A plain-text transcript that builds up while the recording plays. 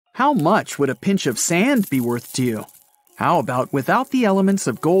How much would a pinch of sand be worth to you? How about without the elements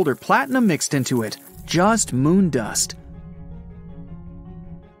of gold or platinum mixed into it, just moon dust?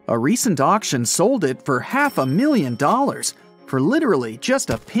 A recent auction sold it for $500,000 for literally just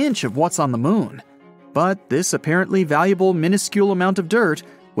a pinch of what's on the moon. But this apparently valuable minuscule amount of dirt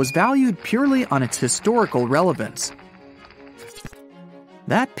was valued purely on its historical relevance.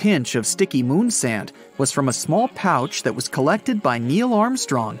 That pinch of sticky moon sand was from a small pouch that was collected by Neil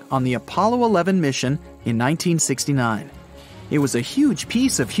Armstrong on the Apollo 11 mission in 1969. It was a huge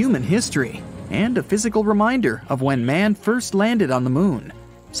piece of human history and a physical reminder of when man first landed on the moon,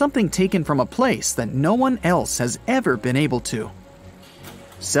 something taken from a place that no one else has ever been able to.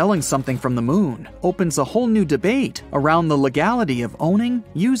 Selling something from the moon opens a whole new debate around the legality of owning,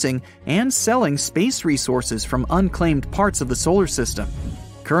 using, and selling space resources from unclaimed parts of the solar system.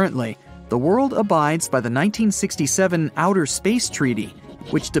 Currently, the world abides by the 1967 Outer Space Treaty,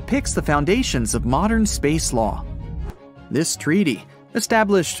 which depicts the foundations of modern space law. This treaty,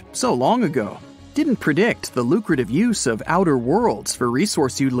 established so long ago, didn't predict the lucrative use of outer worlds for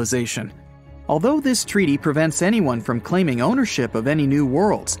resource utilization. Although this treaty prevents anyone from claiming ownership of any new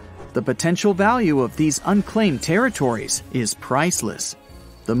worlds, the potential value of these unclaimed territories is priceless.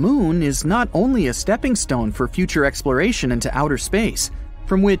 The moon is not only a stepping stone for future exploration into outer space,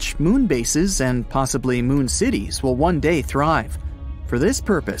 from which moon bases and possibly moon cities will one day thrive. For this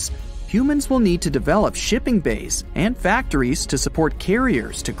purpose, humans will need to develop shipping bays and factories to support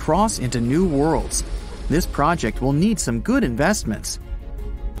carriers to cross into new worlds. This project will need some good investments.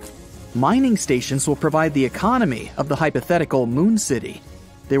 Mining stations will provide the economy of the hypothetical moon city.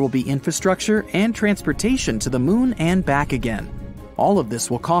 There will be infrastructure and transportation to the moon and back again. All of this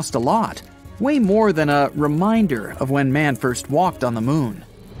will cost a lot, way more than a reminder of when man first walked on the moon.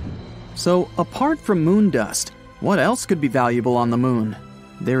 So, apart from moon dust, what else could be valuable on the moon?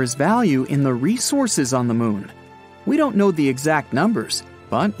 There is value in the resources on the moon. We don't know the exact numbers,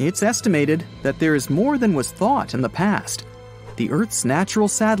 but it's estimated that there is more than was thought in the past. The Earth's natural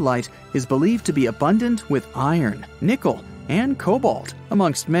satellite is believed to be abundant with iron, nickel, and cobalt,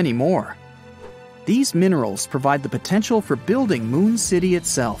 amongst many more. These minerals provide the potential for building Moon City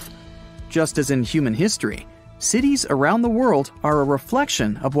itself. Just as in human history, cities around the world are a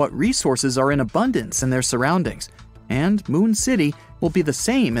reflection of what resources are in abundance in their surroundings, and Moon City will be the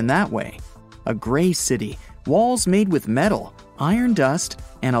same in that way. A gray city, walls made with metal, iron dust,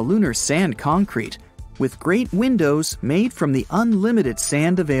 and a lunar sand concrete, with great windows made from the unlimited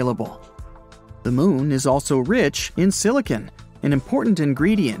sand available. The moon is also rich in silicon, an important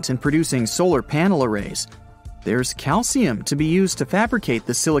ingredient in producing solar panel arrays. There's calcium to be used to fabricate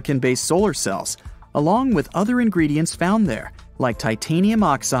the silicon-based solar cells, along with other ingredients found there, like titanium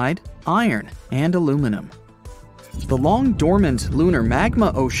oxide, iron, and aluminum. The long dormant lunar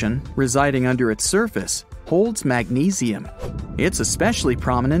magma ocean residing under its surface holds magnesium. It's especially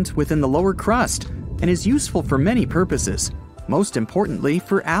prominent within the lower crust and is useful for many purposes, most importantly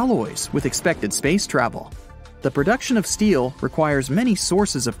for alloys with expected space travel. The production of steel requires many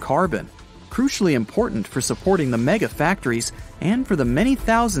sources of carbon, crucially important for supporting the mega factories and for the many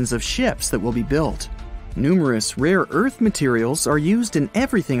thousands of ships that will be built. Numerous rare earth materials are used in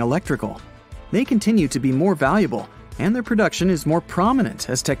everything electrical. They continue to be more valuable, and their production is more prominent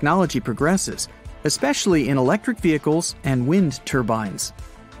as technology progresses, especially in electric vehicles and wind turbines.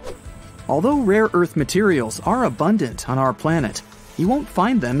 Although rare earth materials are abundant on our planet, you won't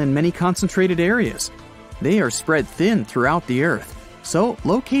find them in many concentrated areas. They are spread thin throughout the Earth, so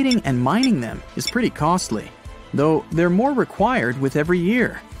locating and mining them is pretty costly, though they're more required with every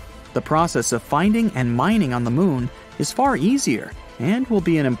year. The process of finding and mining on the moon is far easier and will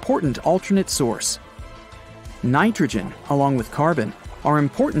be an important alternate source. Nitrogen, along with carbon, are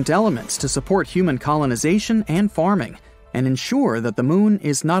important elements to support human colonization and farming, and ensure that the moon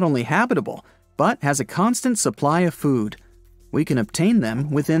is not only habitable, but has a constant supply of food. We can obtain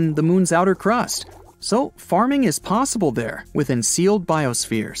them within the moon's outer crust, so farming is possible there within sealed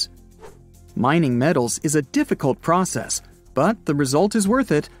biospheres. Mining metals is a difficult process, but the result is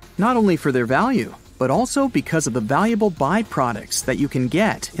worth it, not only for their value, but also because of the valuable byproducts that you can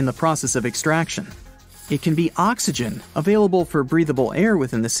get in the process of extraction. It can be oxygen, available for breathable air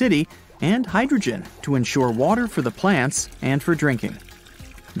within the city, and hydrogen to ensure water for the plants and for drinking.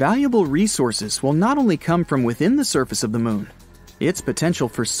 Valuable resources will not only come from within the surface of the moon. Its potential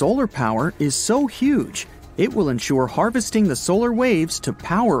for solar power is so huge, it will ensure harvesting the solar waves to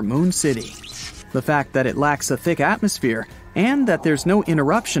power Moon City. The fact that it lacks a thick atmosphere and that there's no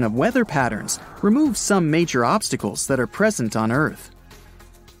interruption of weather patterns removes some major obstacles that are present on Earth.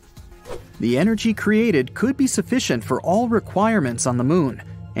 The energy created could be sufficient for all requirements on the moon,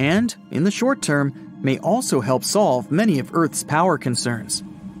 and, in the short term, may also help solve many of Earth's power concerns.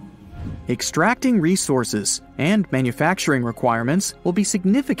 Extracting resources and manufacturing requirements will be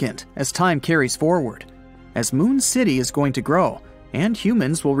significant as time carries forward. As Moon City is going to grow, and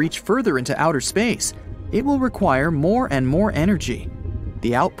humans will reach further into outer space, it will require more and more energy.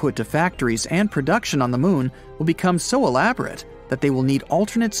 The output to factories and production on the Moon will become so elaborate that they will need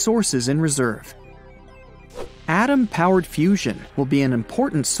alternate sources in reserve. Atom-powered fusion will be an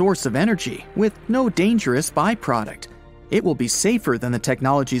important source of energy with no dangerous byproduct. It will be safer than the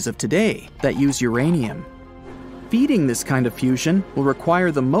technologies of today that use uranium. Feeding this kind of fusion will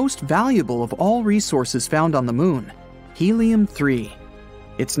require the most valuable of all resources found on the Moon, helium-3.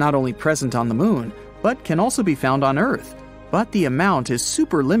 It's not only present on the Moon, but can also be found on Earth. But the amount is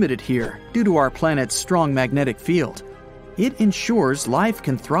super limited here due to our planet's strong magnetic field. It ensures life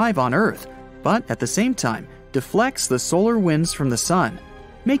can thrive on Earth, but at the same time deflects the solar winds from the Sun,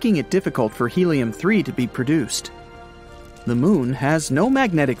 making it difficult for helium-3 to be produced. The Moon has no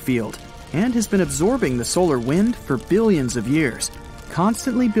magnetic field and has been absorbing the solar wind for billions of years,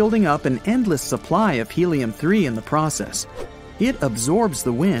 constantly building up an endless supply of helium-3 in the process. It absorbs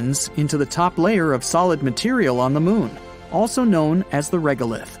the winds into the top layer of solid material on the Moon, also known as the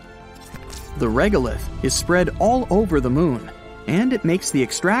regolith. The regolith is spread all over the Moon, and it makes the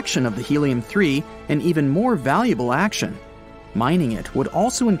extraction of the helium-3 an even more valuable action. Mining it would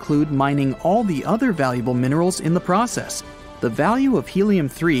also include mining all the other valuable minerals in the process. The value of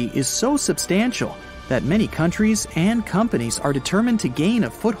helium-3 is so substantial that many countries and companies are determined to gain a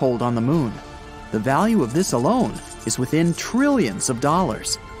foothold on the Moon. The value of this alone is within trillions of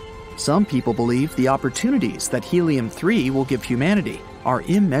dollars. Some people believe the opportunities that helium-3 will give humanity are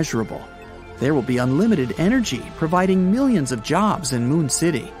immeasurable. There will be unlimited energy providing millions of jobs in Moon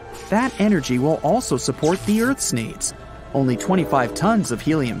City. That energy will also support the Earth's needs. Only 25 tons of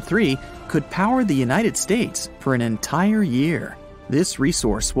helium-3 could power the United States for an entire year. This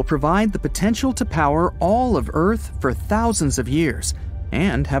resource will provide the potential to power all of Earth for thousands of years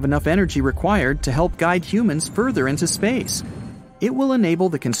and have enough energy required to help guide humans further into space. It will enable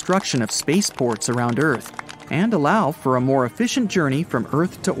the construction of spaceports around Earth and allow for a more efficient journey from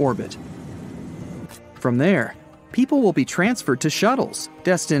Earth to orbit. From there, people will be transferred to shuttles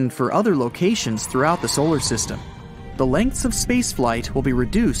destined for other locations throughout the solar system. The lengths of spaceflight will be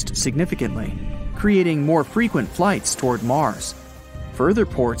reduced significantly, creating more frequent flights toward Mars. Further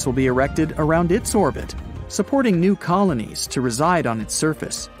ports will be erected around its orbit, supporting new colonies to reside on its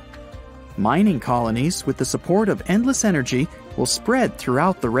surface. Mining colonies with the support of endless energy will spread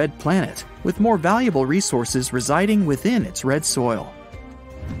throughout the red planet, with more valuable resources residing within its red soil.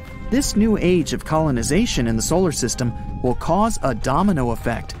 This new age of colonization in the solar system will cause a domino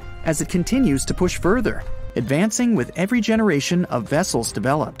effect as it continues to push further, advancing with every generation of vessels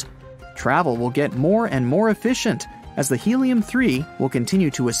developed. Travel will get more and more efficient as the helium-3 will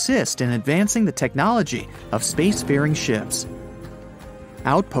continue to assist in advancing the technology of spacefaring ships.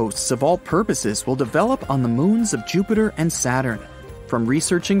 Outposts of all purposes will develop on the moons of Jupiter and Saturn, from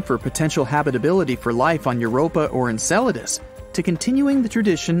researching for potential habitability for life on Europa or Enceladus, to continuing the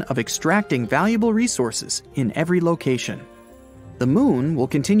tradition of extracting valuable resources in every location. The Moon will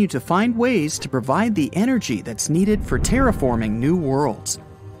continue to find ways to provide the energy that's needed for terraforming new worlds.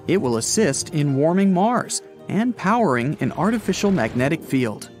 It will assist in warming Mars and powering an artificial magnetic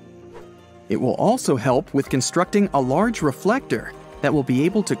field. It will also help with constructing a large reflector that will be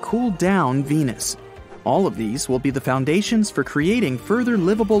able to cool down Venus. All of these will be the foundations for creating further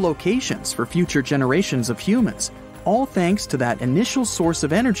livable locations for future generations of humans, all thanks to that initial source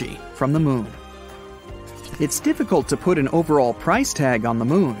of energy from the Moon. It's difficult to put an overall price tag on the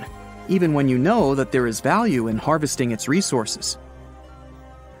Moon, even when you know that there is value in harvesting its resources.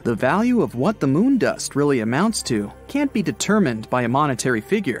 The value of what the moon dust really amounts to can't be determined by a monetary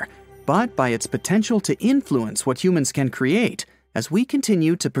figure, but by its potential to influence what humans can create as we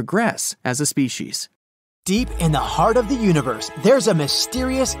continue to progress as a species. Deep in the heart of the universe, there's a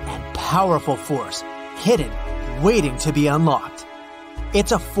mysterious and powerful force, hidden, waiting to be unlocked.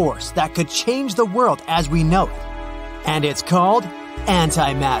 It's a force that could change the world as we know it, and it's called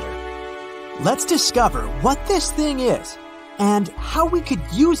antimatter. Let's discover what this thing is and how we could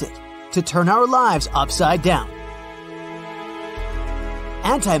use it to turn our lives upside down.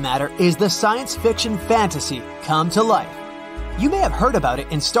 Antimatter is the science fiction fantasy come to life. You may have heard about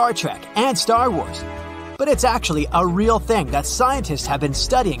it in Star Trek and Star Wars, but it's actually a real thing that scientists have been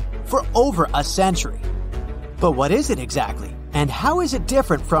studying for over a century. But what is it exactly, and how is it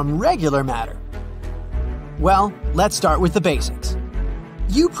different from regular matter? Well, let's start with the basics.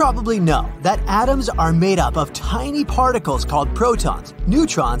 You probably know that atoms are made up of tiny particles called protons,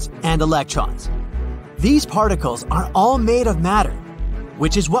 neutrons, and electrons. These particles are all made of matter,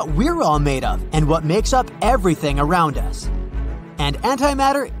 which is what we're all made of and what makes up everything around us. And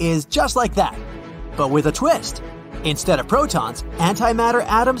antimatter is just like that, but with a twist. Instead of protons, antimatter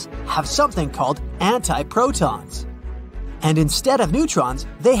atoms have something called antiprotons. And instead of neutrons,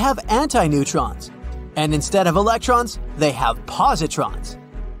 they have antineutrons. And instead of electrons, they have positrons.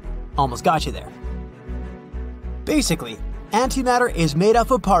 Almost got you there. Basically, antimatter is made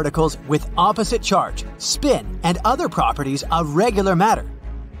up of particles with opposite charge, spin, and other properties of regular matter.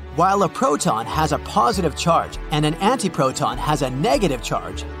 While a proton has a positive charge and an antiproton has a negative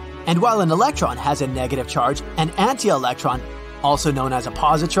charge, and while an electron has a negative charge, an anti-electron, also known as a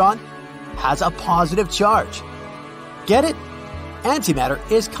positron, has a positive charge. Get it? Antimatter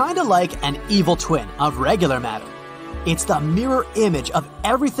is kind of like an evil twin of regular matter. It's the mirror image of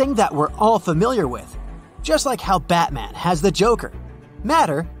everything that we're all familiar with. Just like how Batman has the Joker.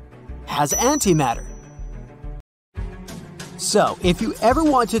 Matter has antimatter. So, if you ever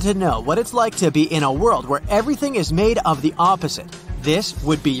wanted to know what it's like to be in a world where everything is made of the opposite, this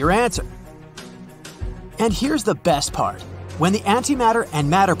would be your answer. And here's the best part. When the antimatter and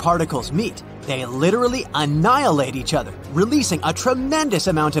matter particles meet, they literally annihilate each other, releasing a tremendous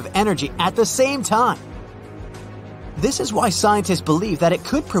amount of energy at the same time. This is why scientists believe that it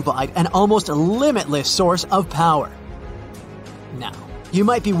could provide an almost limitless source of power. Now, you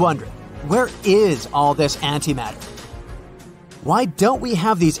might be wondering, where is all this antimatter? Why don't we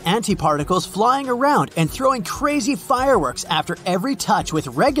have these antiparticles flying around and throwing crazy fireworks after every touch with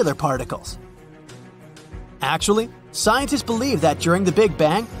regular particles? Actually, scientists believe that during the Big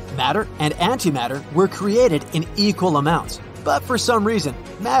Bang, matter and antimatter were created in equal amounts, but for some reason,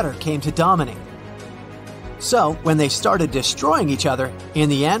 matter came to dominate. So, when they started destroying each other, in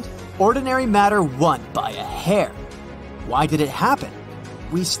the end, ordinary matter won by a hair. Why did it happen?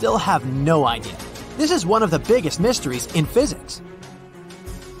 We still have no idea. This is one of the biggest mysteries in physics.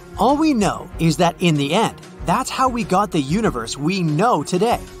 All we know is that in the end, that's how we got the universe we know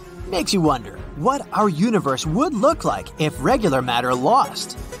today. Makes you wonder what our universe would look like if regular matter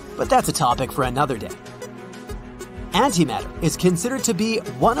lost. But that's a topic for another day. Antimatter is considered to be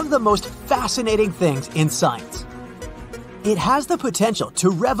one of the most fascinating things in science. It has the potential to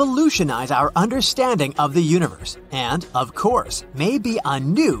revolutionize our understanding of the universe and, of course, may be a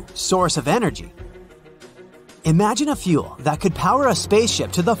new source of energy. Imagine a fuel that could power a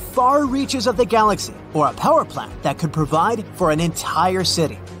spaceship to the far reaches of the galaxy, or a power plant that could provide for an entire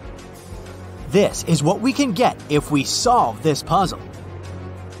city. This is what we can get if we solve this puzzle.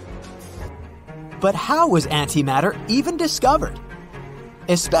 But how was antimatter even discovered?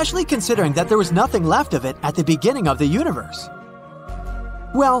 Especially considering that there was nothing left of it at the beginning of the universe.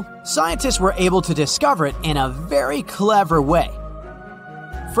 Well, scientists were able to discover it in a very clever way.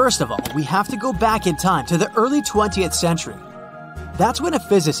 First of all, we have to go back in time to the early 20th century. That's when a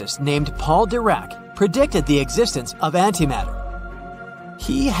physicist named Paul Dirac predicted the existence of antimatter.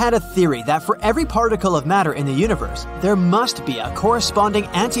 He had a theory that for every particle of matter in the universe, there must be a corresponding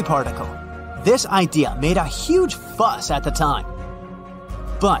antiparticle. This idea made a huge fuss at the time.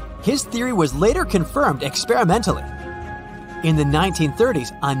 But his theory was later confirmed experimentally. In the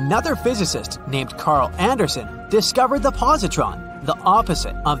 1930s, another physicist named Carl Anderson discovered the positron, the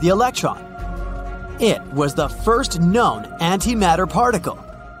opposite of the electron. It was the first known antimatter particle.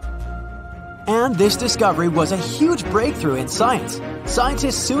 And this discovery was a huge breakthrough in science.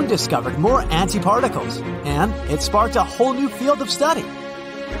 Scientists soon discovered more antiparticles, and it sparked a whole new field of study.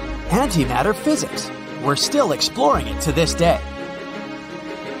 Antimatter physics. We're still exploring it to this day.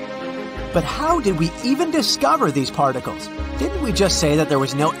 But how did we even discover these particles? Didn't we just say that there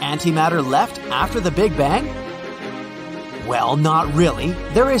was no antimatter left after the Big Bang? Well, not really.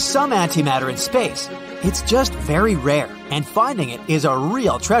 There is some antimatter in space. It's just very rare, and finding it is a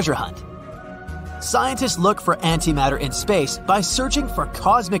real treasure hunt. Scientists look for antimatter in space by searching for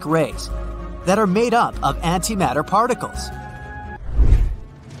cosmic rays that are made up of antimatter particles.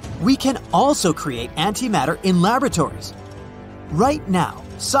 We can also create antimatter in laboratories. Right now,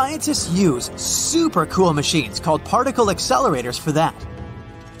 scientists use super cool machines called particle accelerators for that.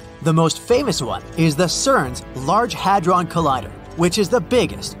 The most famous one is the CERN's Large Hadron Collider, which is the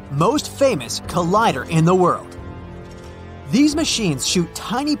biggest, most famous collider in the world. These machines shoot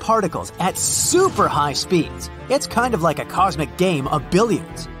tiny particles at super high speeds. It's kind of like a cosmic game of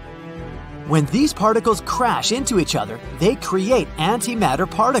billiards. When these particles crash into each other, they create antimatter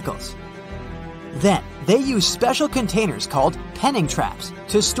particles. Then, they use special containers called penning traps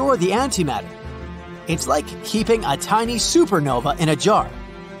to store the antimatter. It's like keeping a tiny supernova in a jar,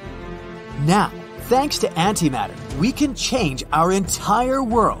 Now, thanks to antimatter, we can change our entire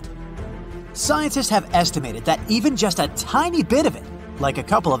world. Scientists have estimated that even just a tiny bit of it, like a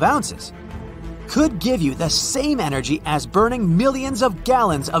couple of ounces, could give you the same energy as burning millions of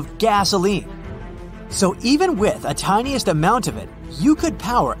gallons of gasoline. So even with a tiniest amount of it, you could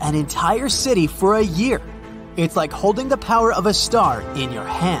power an entire city for a year. It's like holding the power of a star in your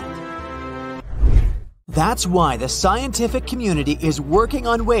hand. That's why the scientific community is working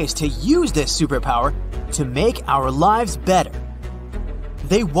on ways to use this superpower to make our lives better.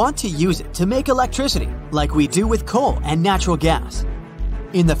 They want to use it to make electricity, like we do with coal and natural gas.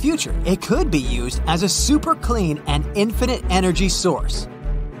 In the future, it could be used as a super clean and infinite energy source.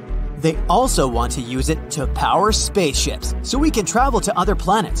 They also want to use it to power spaceships so we can travel to other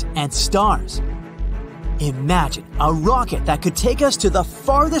planets and stars. Imagine a rocket that could take us to the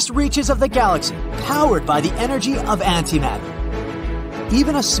farthest reaches of the galaxy, powered by the energy of antimatter.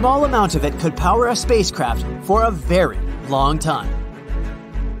 Even a small amount of it could power a spacecraft for a very long time.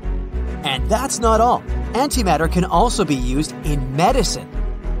 And that's not all. Antimatter can also be used in medicine.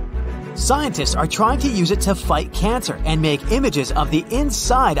 Scientists are trying to use it to fight cancer and make images of the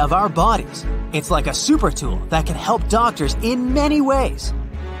inside of our bodies. It's like a super tool that can help doctors in many ways.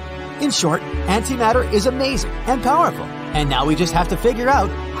 In short, antimatter is amazing and powerful, and now we just have to figure out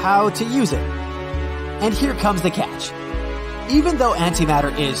how to use it. And here comes the catch. Even though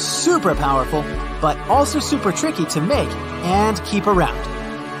antimatter is super powerful, but also super tricky to make and keep around.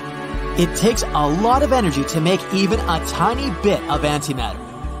 It takes a lot of energy to make even a tiny bit of antimatter.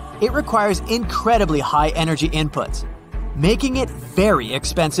 It requires incredibly high energy inputs, making it very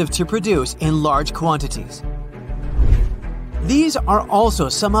expensive to produce in large quantities. These are also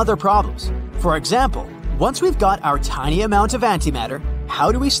some other problems. For example, once we've got our tiny amount of antimatter,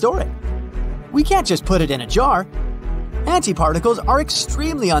 how do we store it? We can't just put it in a jar. Antiparticles are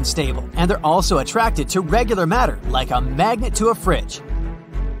extremely unstable, and they're also attracted to regular matter like a magnet to a fridge.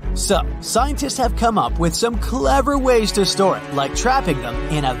 So, scientists have come up with some clever ways to store it, like trapping them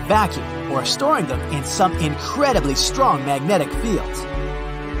in a vacuum or storing them in some incredibly strong magnetic fields.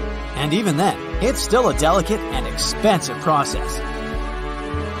 And even then, it's still a delicate and expensive process.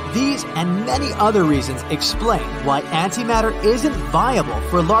 These and many other reasons explain why antimatter isn't viable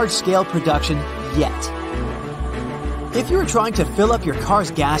for large-scale production yet. If you were trying to fill up your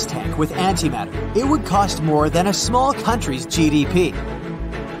car's gas tank with antimatter, it would cost more than a small country's GDP.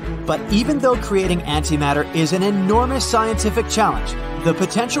 But even though creating antimatter is an enormous scientific challenge, the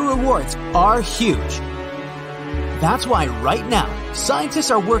potential rewards are huge. That's why right now,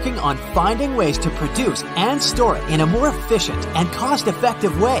 scientists are working on finding ways to produce and store it in a more efficient and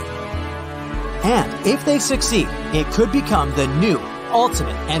cost-effective way. And if they succeed, it could become the new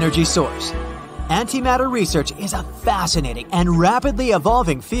ultimate energy source. Antimatter research is a fascinating and rapidly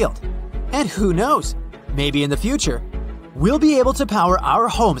evolving field. And who knows, maybe in the future, we'll be able to power our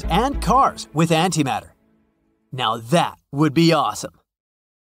homes and cars with antimatter. Now that would be awesome.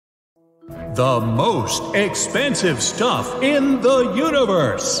 The most expensive stuff in the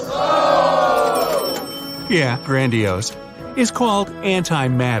universe. Yeah, grandiose. It's called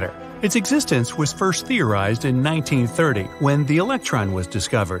antimatter. Its existence was first theorized in 1930 when the electron was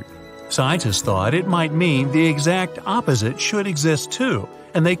discovered. Scientists thought it might mean the exact opposite should exist too,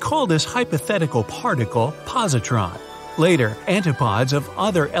 and they called this hypothetical particle positron. Later, antipodes of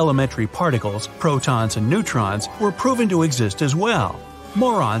other elementary particles, protons and neutrons, were proven to exist as well.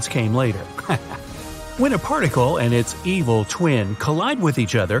 Morons came later. When a particle and its evil twin collide with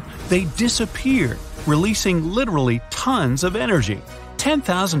each other, they disappear, releasing literally tons of energy,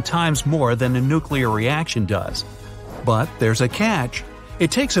 10,000 times more than a nuclear reaction does. But there's a catch.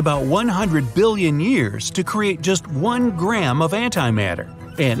 It takes about 100 billion years to create just 1 gram of antimatter,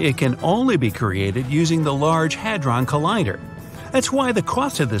 and it can only be created using the Large Hadron Collider. That's why the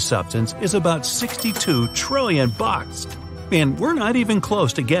cost of this substance is about $62 trillion. And we're not even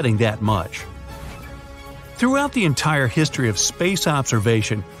close to getting that much. Throughout the entire history of space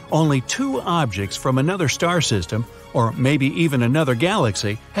observation, only 2 objects from another star system, or maybe even another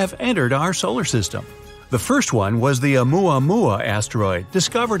galaxy, have entered our solar system. The first one was the Oumuamua asteroid,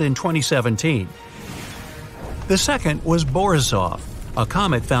 discovered in 2017. The second was Borisov, a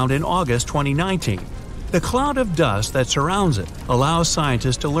comet found in August 2019. The cloud of dust that surrounds it allows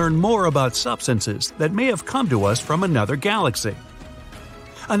scientists to learn more about substances that may have come to us from another galaxy.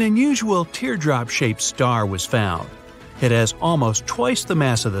 An unusual teardrop-shaped star was found. It has almost twice the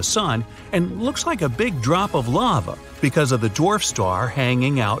mass of the Sun and looks like a big drop of lava because of the dwarf star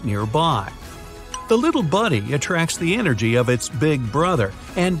hanging out nearby. The little buddy attracts the energy of its big brother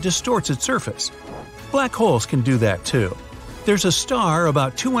and distorts its surface. Black holes can do that too. There's a star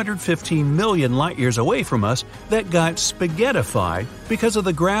about 215 million light-years away from us that got spaghettified because of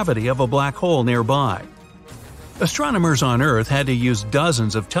the gravity of a black hole nearby. Astronomers on Earth had to use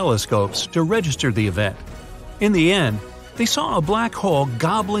dozens of telescopes to register the event. In the end, they saw a black hole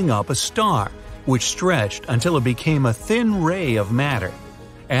gobbling up a star, which stretched until it became a thin ray of matter.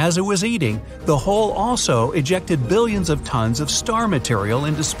 As it was eating, the hole also ejected billions of tons of star material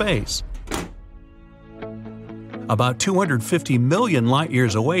into space. About 250 million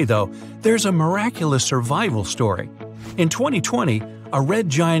light-years away, though, there's a miraculous survival story. In 2020, a red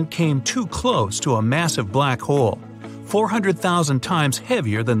giant came too close to a massive black hole, 400,000 times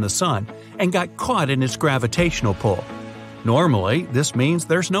heavier than the Sun, and got caught in its gravitational pull. Normally, this means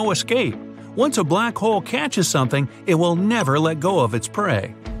there's no escape. Once a black hole catches something, it will never let go of its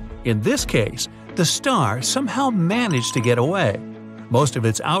prey. In this case, the star somehow managed to get away. Most of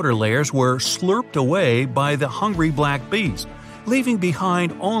its outer layers were slurped away by the hungry black beast, leaving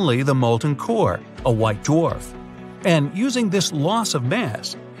behind only the molten core, a white dwarf. And using this loss of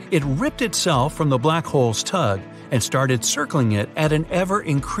mass, it ripped itself from the black hole's tug and started circling it at an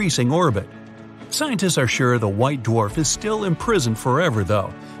ever-increasing orbit. Scientists are sure the white dwarf is still imprisoned forever,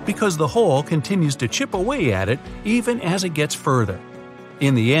 though, because the hole continues to chip away at it even as it gets further.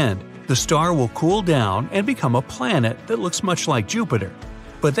 In the end, the star will cool down and become a planet that looks much like Jupiter.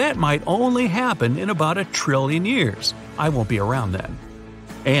 But that might only happen in about 1 trillion years. I won't be around then.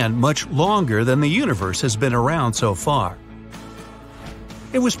 And much longer than the universe has been around so far.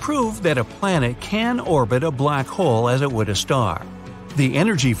 It was proved that a planet can orbit a black hole as it would a star. The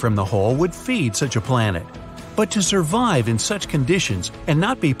energy from the hole would feed such a planet. But to survive in such conditions and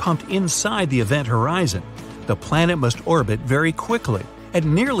not be pumped inside the event horizon, the planet must orbit very quickly, at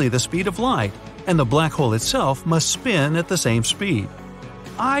nearly the speed of light, and the black hole itself must spin at the same speed.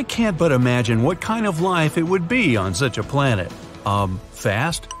 I can't but imagine what kind of life it would be on such a planet.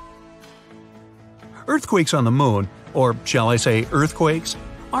 Fast? Earthquakes on the moon, or shall I say earthquakes,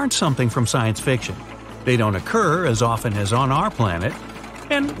 aren't something from science fiction. They don't occur as often as on our planet,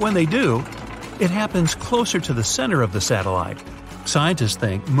 and when they do, it happens closer to the center of the satellite. Scientists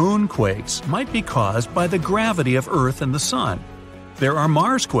think moonquakes might be caused by the gravity of Earth and the Sun. There are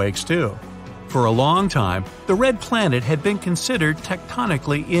Marsquakes too. For a long time, the red planet had been considered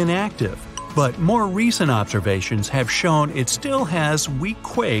tectonically inactive, but more recent observations have shown it still has weak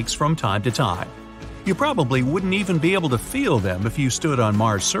quakes from time to time. You probably wouldn't even be able to feel them if you stood on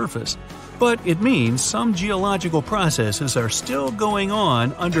Mars' surface, but it means some geological processes are still going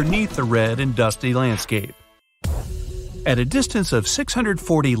on underneath the red and dusty landscape. At a distance of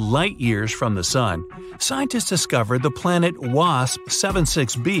 640 light-years from the Sun, scientists discovered the planet WASP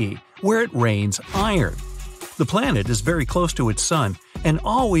 76b, where it rains iron. The planet is very close to its Sun and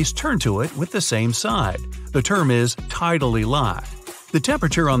always turn to it with the same side. The term is tidally lie. The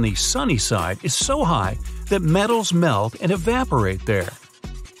temperature on the sunny side is so high that metals melt and evaporate there.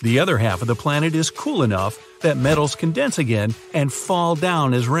 The other half of the planet is cool enough that metals condense again and fall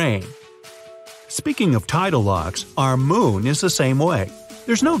down as rain. Speaking of tidal locks, our moon is the same way.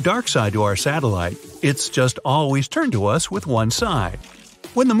 There's no dark side to our satellite, it's just always turned to us with one side.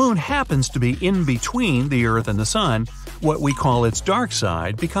 When the moon happens to be in between the Earth and the Sun, what we call its dark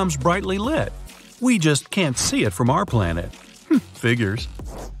side becomes brightly lit. We just can't see it from our planet. Figures.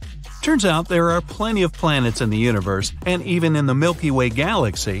 Turns out there are plenty of planets in the universe, and even in the Milky Way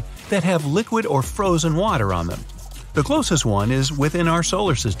galaxy, that have liquid or frozen water on them. The closest one is within our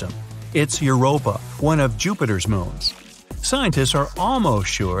solar system. It's Europa, one of Jupiter's moons. Scientists are almost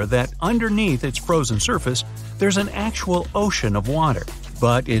sure that underneath its frozen surface, there's an actual ocean of water.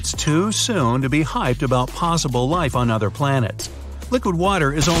 But it's too soon to be hyped about possible life on other planets. Liquid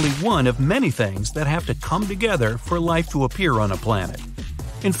water is only one of many things that have to come together for life to appear on a planet.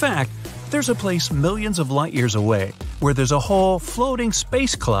 In fact, there's a place millions of light-years away where there's a whole floating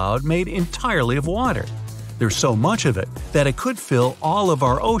space cloud made entirely of water. There's so much of it that it could fill all of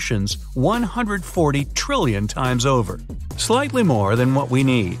our oceans 140 trillion times over. Slightly more than what we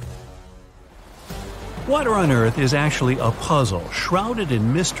need. Water on Earth is actually a puzzle shrouded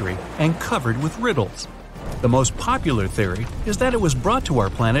in mystery and covered with riddles. The most popular theory is that it was brought to our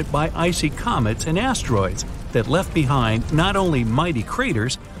planet by icy comets and asteroids that left behind not only mighty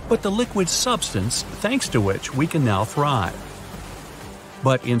craters, but the liquid substance thanks to which we can now thrive.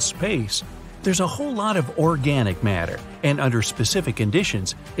 But in space, there's a whole lot of organic matter, and under specific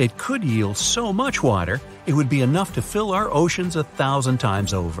conditions, it could yield so much water it would be enough to fill our oceans 1,000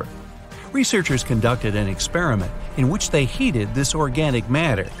 times over. Researchers conducted an experiment in which they heated this organic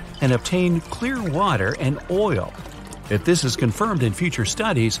matter and obtained clear water and oil. If this is confirmed in future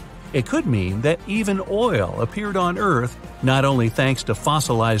studies, It could mean that even oil appeared on Earth not only thanks to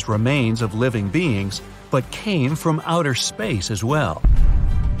fossilized remains of living beings, but came from outer space as well.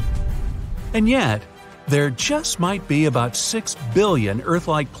 And yet, there just might be about 6 billion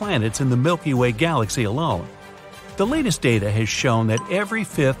Earth-like planets in the Milky Way galaxy alone. The latest data has shown that every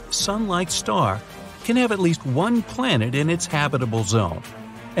fifth Sun-like star can have at least one planet in its habitable zone.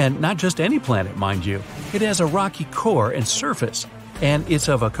 And not just any planet, mind you. It has a rocky core and surface, and it's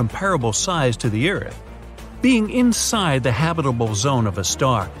of a comparable size to the Earth. Being inside the habitable zone of a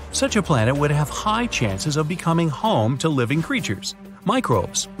star, such a planet would have high chances of becoming home to living creatures,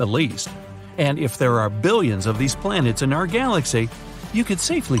 microbes at least. And if there are billions of these planets in our galaxy, you could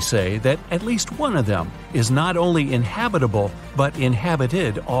safely say that at least one of them is not only inhabitable, but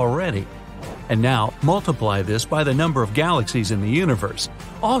inhabited already. And now multiply this by the number of galaxies in the universe,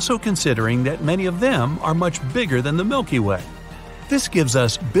 also considering that many of them are much bigger than the Milky Way. This gives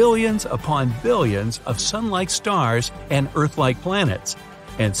us billions upon billions of Sun-like stars and Earth-like planets,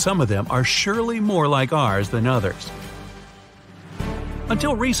 and some of them are surely more like ours than others.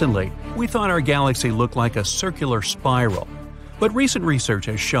 Until recently, we thought our galaxy looked like a circular spiral, but recent research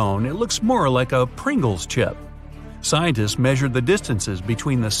has shown it looks more like a Pringles chip. Scientists measured the distances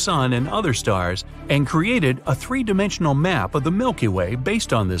between the Sun and other stars and created a three-dimensional map of the Milky Way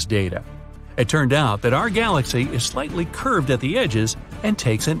based on this data. It turned out that our galaxy is slightly curved at the edges and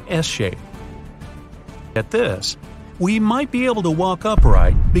takes an S shape. At this, we might be able to walk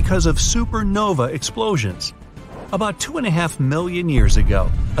upright because of supernova explosions. About 2.5 million years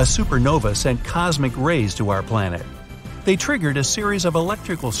ago, a supernova sent cosmic rays to our planet. They triggered a series of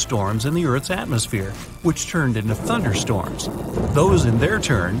electrical storms in the Earth's atmosphere, which turned into thunderstorms. Those, in their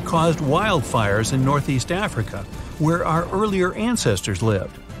turn, caused wildfires in Northeast Africa, where our earlier ancestors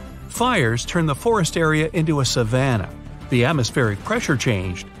lived. Fires turned the forest area into a savanna, the atmospheric pressure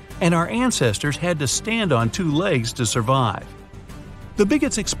changed, and our ancestors had to stand on two legs to survive. The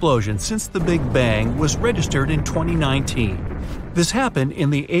biggest explosion since the Big Bang was registered in 2019. This happened in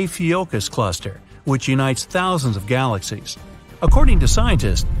the Ophiuchus cluster, which unites thousands of galaxies. According to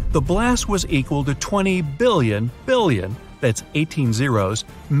scientists, the blast was equal to 20 billion, that's 18 zeros,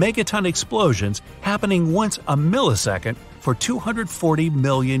 megaton explosions happening once a millisecond for 240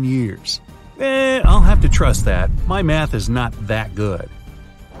 million years. I'll have to trust that. My math is not that good.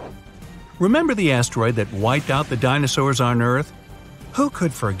 Remember the asteroid that wiped out the dinosaurs on Earth? Who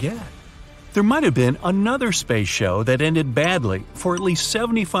could forget? There might have been another space show that ended badly for at least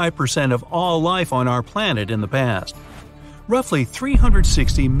 75% of all life on our planet in the past. Roughly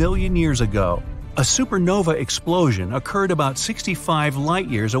 360 million years ago, a supernova explosion occurred about 65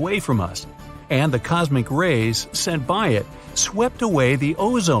 light-years away from us, and the cosmic rays sent by it swept away the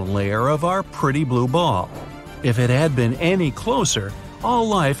ozone layer of our pretty blue ball. If it had been any closer, all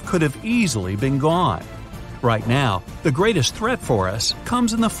life could have easily been gone. Right now, the greatest threat for us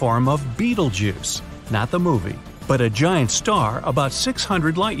comes in the form of Betelgeuse, not the movie, but a giant star about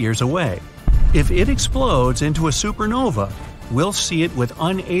 600 light-years away. If it explodes into a supernova, we'll see it with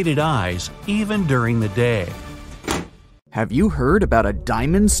unaided eyes even during the day. Have you heard about a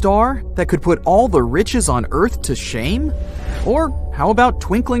diamond star that could put all the riches on Earth to shame? Or how about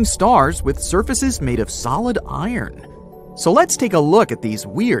twinkling stars with surfaces made of solid iron? So let's take a look at these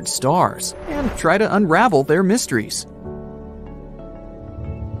weird stars and try to unravel their mysteries.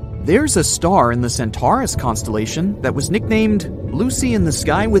 There's a star in the Centaurus constellation that was nicknamed Lucy in the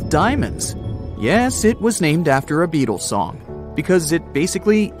Sky with Diamonds. Yes, it was named after a Beatles song, because it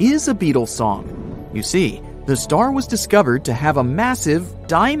basically is a Beatles song. You see, the star was discovered to have a massive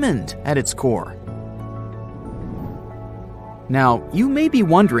diamond at its core. Now, you may be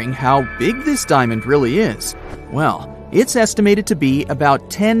wondering how big this diamond really is. Well, it's estimated to be about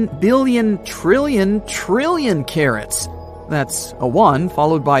 10 billion trillion carats. That's a 1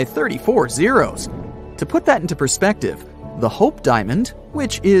 followed by 34 zeros. To put that into perspective, the Hope Diamond,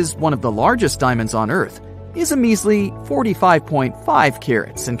 which is one of the largest diamonds on Earth, is a measly 45.5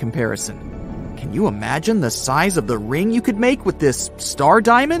 carats in comparison. Can you imagine the size of the ring you could make with this star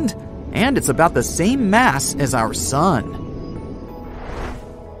diamond? And it's about the same mass as our Sun.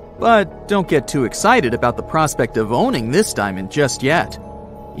 But don't get too excited about the prospect of owning this diamond just yet.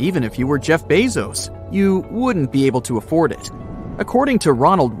 Even if you were Jeff Bezos, you wouldn't be able to afford it. According to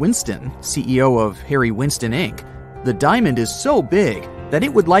Ronald Winston, CEO of Harry Winston Inc., the diamond is so big that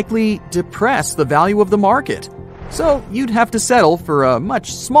it would likely depress the value of the market. So you'd have to settle for a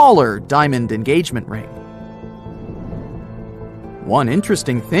much smaller diamond engagement ring. One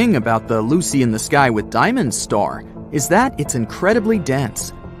interesting thing about the Lucy in the Sky with Diamonds star is that it's incredibly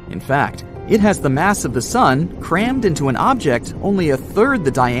dense. In fact, It has the mass of the Sun crammed into an object only a third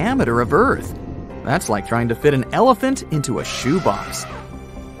the diameter of Earth. That's like trying to fit an elephant into a shoebox.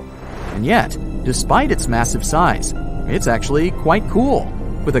 And yet, despite its massive size, it's actually quite cool,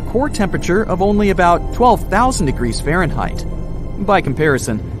 with a core temperature of only about 12,000 degrees Fahrenheit. By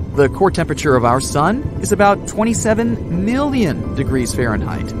comparison, the core temperature of our Sun is about 27 million degrees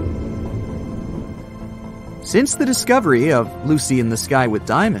Fahrenheit. Since the discovery of Lucy in the Sky with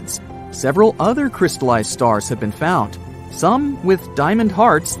Diamonds, several other crystallized stars have been found, some with diamond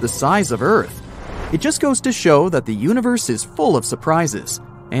hearts the size of Earth. It just goes to show that the universe is full of surprises,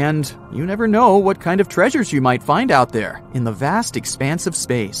 and you never know what kind of treasures you might find out there in the vast expanse of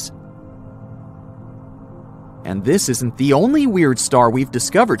space. And this isn't the only weird star we've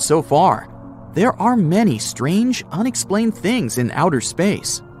discovered so far. There are many strange, unexplained things in outer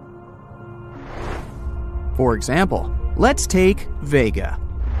space. For example, let's take Vega.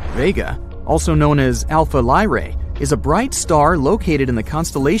 Vega, also known as Alpha Lyrae, is a bright star located in the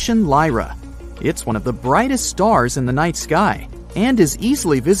constellation Lyra. It's one of the brightest stars in the night sky and is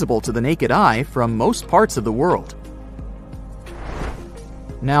easily visible to the naked eye from most parts of the world.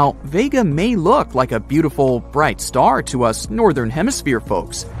 Now, Vega may look like a beautiful, bright star to us Northern Hemisphere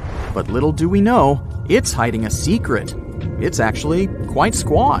folks, but little do we know, it's hiding a secret. It's actually quite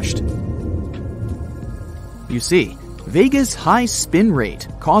squashed. You see, Vega's high spin rate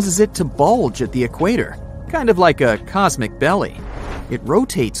causes it to bulge at the equator, kind of like a cosmic belly. It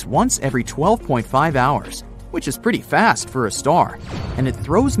rotates once every 12.5 hours, which is pretty fast for a star, and it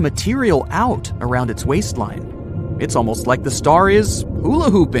throws material out around its waistline. It's almost like the star is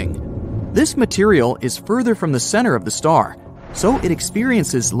hula hooping. This material is further from the center of the star, so it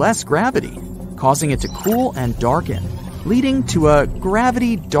experiences less gravity, causing it to cool and darken, leading to a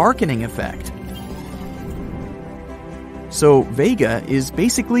gravity darkening effect. So Vega is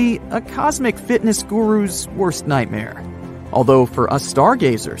basically a cosmic fitness guru's worst nightmare. Although for us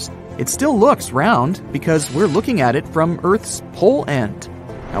stargazers, it still looks round because we're looking at it from Earth's pole end.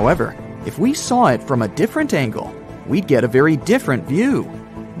 However, if we saw it from a different angle, we'd get a very different view.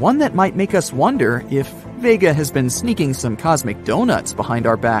 One that might make us wonder if Vega has been sneaking some cosmic donuts behind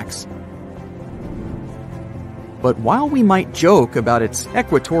our backs. But while we might joke about its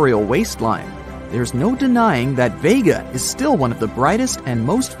equatorial waistline, there's no denying that Vega is still one of the brightest and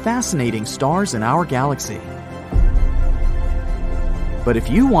most fascinating stars in our galaxy. But if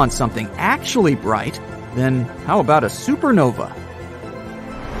you want something actually bright, then how about a supernova?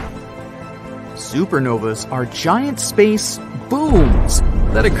 Supernovas are giant space booms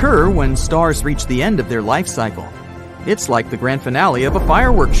that occur when stars reach the end of their life cycle. It's like the grand finale of a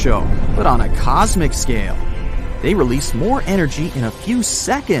fireworks show, but on a cosmic scale. They release more energy in a few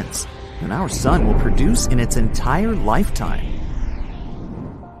seconds than our sun will produce in its entire lifetime.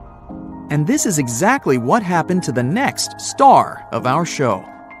 And this is exactly what happened to the next star of our show.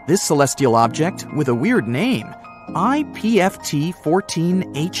 This celestial object with a weird name, IPFT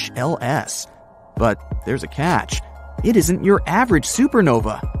 14HLS. But there's a catch. It isn't your average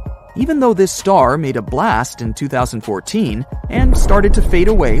supernova. Even though this star made a blast in 2014 and started to fade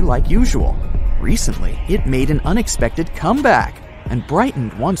away like usual, recently it made an unexpected comeback and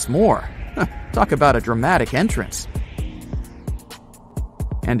brightened once more. Talk about a dramatic entrance.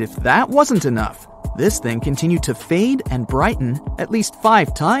 And if that wasn't enough, this thing continued to fade and brighten at least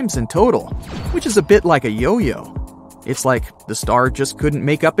 5 times in total, which is a bit like a yo-yo. It's like the star just couldn't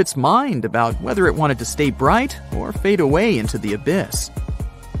make up its mind about whether it wanted to stay bright or fade away into the abyss.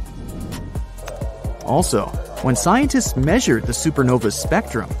 Also, when scientists measured the supernova's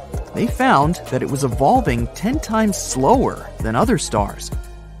spectrum, they found that it was evolving 10 times slower than other stars.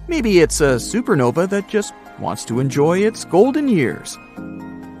 Maybe it's a supernova that just wants to enjoy its golden years.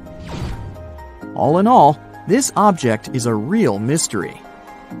 All in all, this object is a real mystery.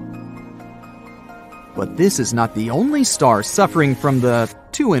 But this is not the only star suffering from the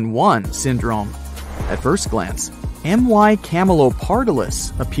 2-in-1 syndrome. At first glance, MY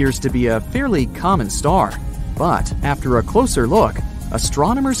Camelopardalis appears to be a fairly common star, but after a closer look,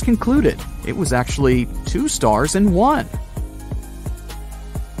 astronomers concluded it was actually 2 stars in one.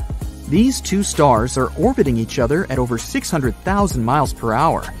 These 2 stars are orbiting each other at over 600,000 miles per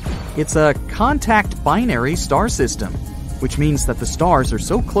hour. It's a contact binary star system, which means that the stars are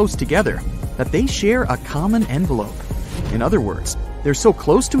so close together that they share a common envelope. In other words, they're so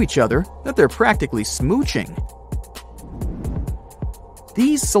close to each other that they're practically smooching.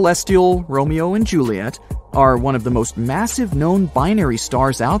 These celestial Romeo and Juliet are one of the most massive known binary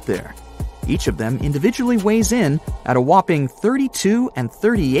stars out there. Each of them individually weighs in at a whopping 32 and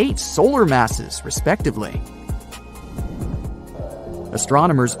 38 solar masses, respectively.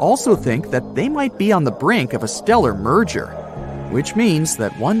 Astronomers also think that they might be on the brink of a stellar merger, which means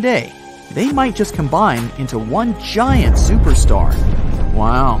that one day they might just combine into one giant superstar.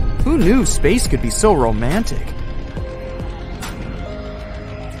 Wow, who knew space could be so romantic?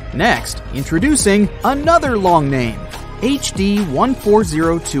 Next, introducing another long name, HD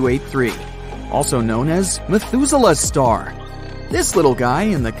 140283, also known as Methuselah's star. This little guy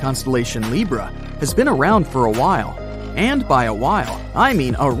in the constellation Libra has been around for a while, and by a while, I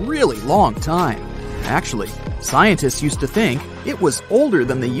mean a really long time. Actually, scientists used to think it was older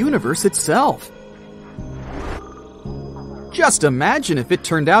than the universe itself. Just imagine if it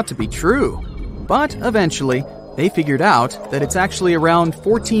turned out to be true. But eventually, they figured out that it's actually around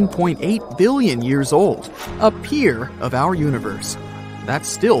 14.8 billion years old, a peer of our universe. That's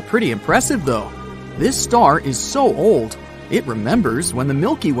still pretty impressive though. This star is so old, it remembers when the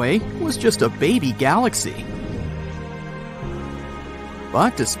Milky Way was just a baby galaxy.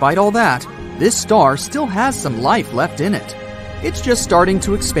 But despite all that, this star still has some life left in it. It's just starting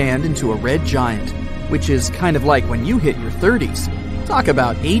to expand into a red giant, which is kind of like when you hit your 30s. Talk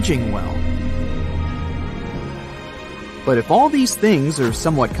about aging well. But if all these things are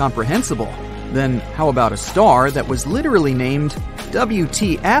somewhat comprehensible, then how about a star that was literally named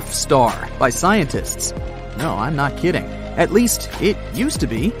WTF star by scientists? No, I'm not kidding. At least it used to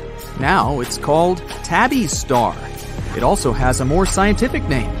be. Now it's called Tabby's star. It also has a more scientific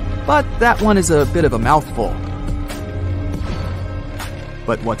name, but that one is a bit of a mouthful.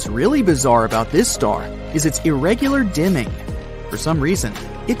 But what's really bizarre about this star is its irregular dimming. For some reason,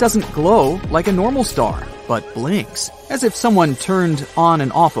 it doesn't glow like a normal star, but blinks, as if someone turned on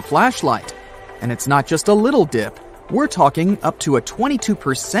and off a flashlight. And it's not just a little dip, we're talking up to a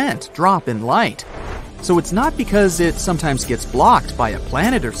 22% drop in light. So it's not because it sometimes gets blocked by a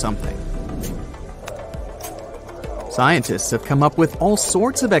planet or something. Scientists have come up with all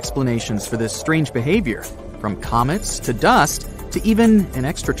sorts of explanations for this strange behavior, from comets to dust to even an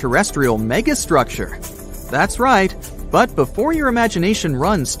extraterrestrial megastructure. That's right, but before your imagination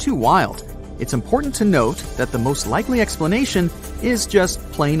runs too wild, it's important to note that the most likely explanation is just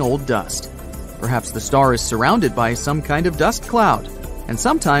plain old dust. Perhaps the star is surrounded by some kind of dust cloud, and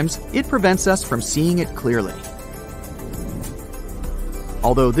sometimes it prevents us from seeing it clearly.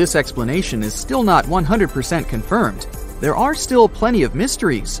 Although this explanation is still not 100% confirmed, there are still plenty of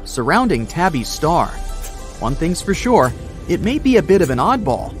mysteries surrounding Tabby's star. One thing's for sure, it may be a bit of an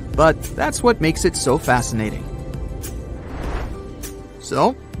oddball, but that's what makes it so fascinating.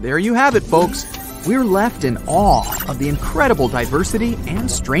 So, there you have it, folks. We're left in awe of the incredible diversity and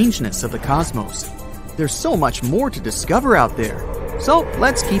strangeness of the cosmos. There's so much more to discover out there. So,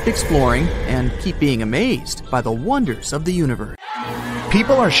 let's keep exploring and keep being amazed by the wonders of the universe.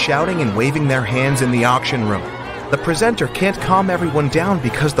 People are shouting and waving their hands in the auction room. The presenter can't calm everyone down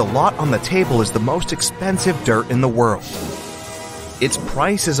because the lot on the table is the most expensive dirt in the world. Its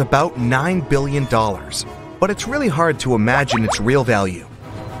price is about $9 billion, but it's really hard to imagine its real value.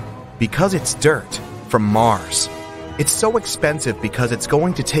 Because it's dirt from Mars. It's so expensive because it's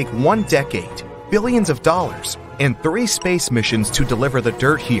going to take 1 decade, billions of dollars, and 3 space missions to deliver the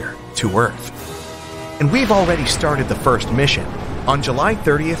dirt here to Earth. And we've already started the first mission. On July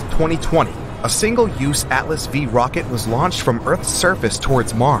 30th, 2020, a single-use Atlas V rocket was launched from Earth's surface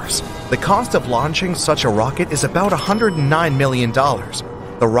towards Mars. The cost of launching such a rocket is about $109 million.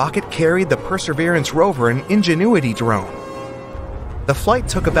 The rocket carried the Perseverance rover and Ingenuity drone. The flight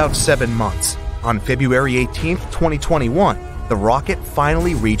took about 7 months. On February 18, 2021, the rocket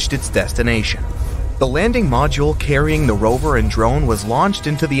finally reached its destination. The landing module carrying the rover and drone was launched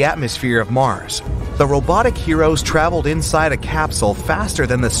into the atmosphere of Mars. The robotic heroes traveled inside a capsule faster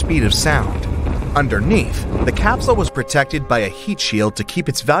than the speed of sound. Underneath, the capsule was protected by a heat shield to keep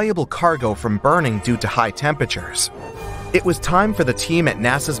its valuable cargo from burning due to high temperatures. It was time for the team at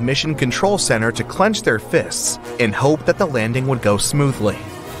NASA's Mission Control Center to clench their fists and hope that the landing would go smoothly.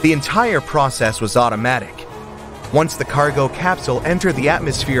 The entire process was automatic. Once the cargo capsule entered the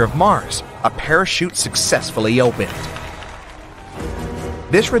atmosphere of Mars, a parachute successfully opened.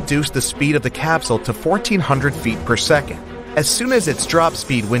 This reduced the speed of the capsule to 1,400 feet per second. As soon as its drop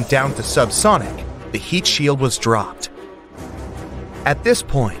speed went down to subsonic, the heat shield was dropped. At this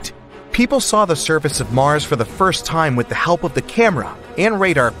point, people saw the surface of Mars for the first time with the help of the camera and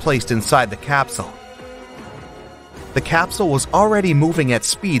radar placed inside the capsule. The capsule was already moving at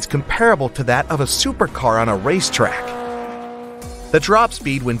speeds comparable to that of a supercar on a racetrack. The drop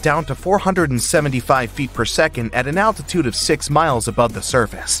speed went down to 475 feet per second at an altitude of 6 miles above the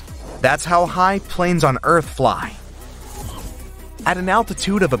surface. That's how high planes on Earth fly. At an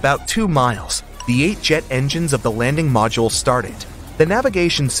altitude of about 2 miles, the 8 jet engines of the landing module started. The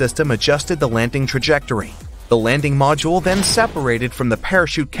navigation system adjusted the landing trajectory. The landing module then separated from the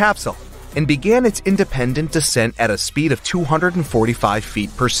parachute capsule and began its independent descent at a speed of 245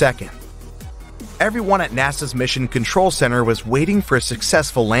 feet per second. Everyone at NASA's Mission Control Center was waiting for a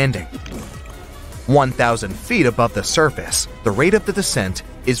successful landing. 1,000 feet above the surface, the rate of the descent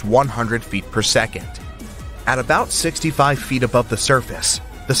is 100 feet per second. At about 65 feet above the surface,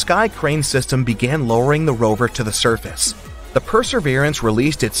 the sky crane system began lowering the rover to the surface. The Perseverance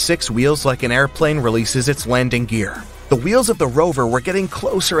released its 6 wheels like an airplane releases its landing gear. The wheels of the rover were getting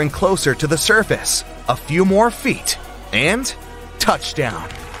closer and closer to the surface. A few more feet, and touchdown.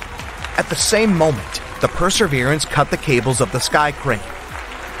 At the same moment, the Perseverance cut the cables of the sky crane.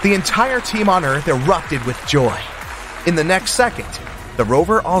 The entire team on Earth erupted with joy. In the next second, the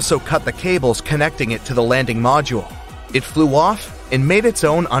rover also cut the cables connecting it to the landing module. It flew off and made its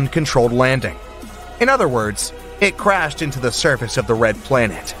own uncontrolled landing. In other words, it crashed into the surface of the red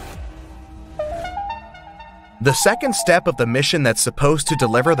planet. The second step of the mission that's supposed to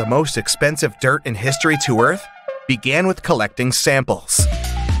deliver the most expensive dirt in history to Earth began with collecting samples.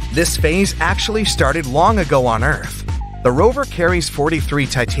 This phase actually started long ago on Earth. The rover carries 43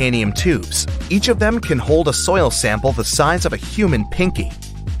 titanium tubes. Each of them can hold a soil sample the size of a human pinky.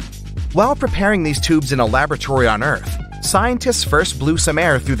 While preparing these tubes in a laboratory on Earth, scientists first blew some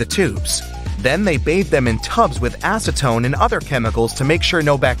air through the tubes. Then they bathed them in tubs with acetone and other chemicals to make sure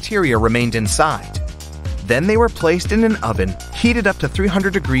no bacteria remained inside. Then they were placed in an oven, heated up to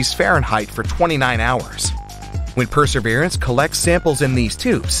 300 degrees Fahrenheit for 29 hours. When Perseverance collects samples in these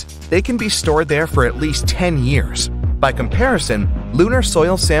tubes, they can be stored there for at least 10 years. By comparison, lunar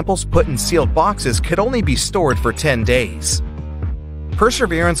soil samples put in sealed boxes could only be stored for 10 days.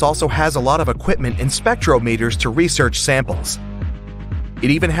 Perseverance also has a lot of equipment and spectrometers to research samples. It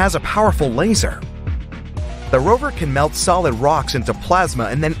even has a powerful laser. The rover can melt solid rocks into plasma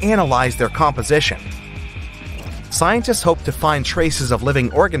and then analyze their composition. Scientists hope to find traces of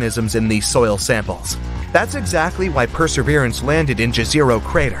living organisms in these soil samples. That's exactly why Perseverance landed in Jezero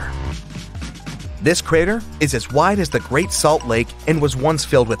Crater. This crater is as wide as the Great Salt Lake and was once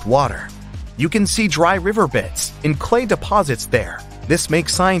filled with water. You can see dry riverbeds and clay deposits there. This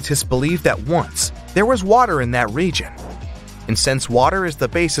makes scientists believe that once there was water in that region. And since water is the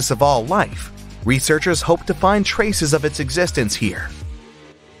basis of all life, researchers hope to find traces of its existence here.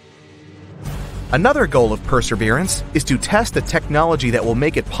 Another goal of Perseverance is to test the technology that will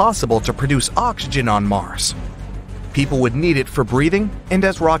make it possible to produce oxygen on Mars. People would need it for breathing and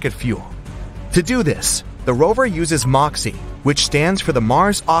as rocket fuel. To do this, the rover uses MOXIE, which stands for the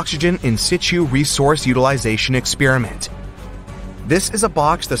Mars Oxygen In Situ Resource Utilization Experiment. This is a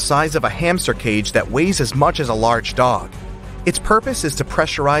box the size of a hamster cage that weighs as much as a large dog. Its purpose is to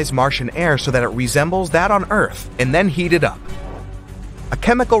pressurize Martian air so that it resembles that on Earth and then heat it up. A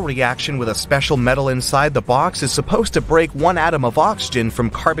chemical reaction with a special metal inside the box is supposed to break one atom of oxygen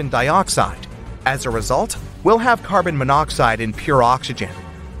from carbon dioxide. As a result, we'll have carbon monoxide in pure oxygen.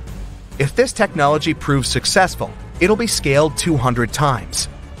 If this technology proves successful, it'll be scaled 200 times.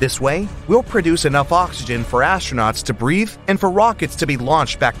 This way, we'll produce enough oxygen for astronauts to breathe and for rockets to be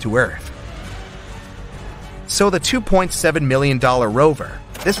launched back to Earth. So the $2.7 million rover,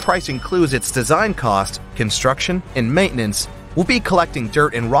 this price includes its design cost, construction, and maintenance, will be collecting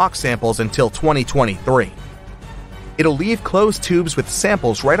dirt and rock samples until 2023. It'll leave closed tubes with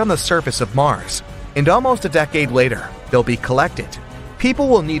samples right on the surface of Mars, and almost a decade later, they'll be collected. People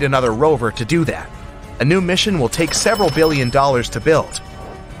will need another rover to do that. A new mission will take several $1 billion to build.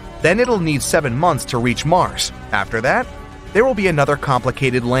 Then it'll need 7 months to reach Mars. After that, there will be another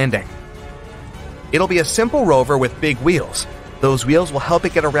complicated landing. It'll be a simple rover with big wheels. Those wheels will help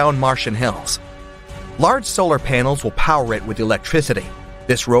it get around Martian hills. Large solar panels will power it with electricity.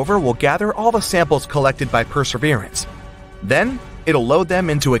 This rover will gather all the samples collected by Perseverance. Then, it'll load them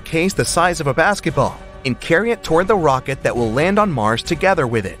into a case the size of a basketball and carry it toward the rocket that will land on Mars together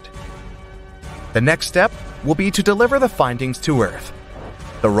with it. The next step will be to deliver the findings to Earth.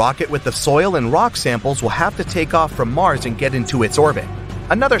 The rocket with the soil and rock samples will have to take off from Mars and get into its orbit.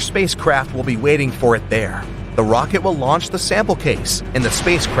 Another spacecraft will be waiting for it there. The rocket will launch the sample case, and the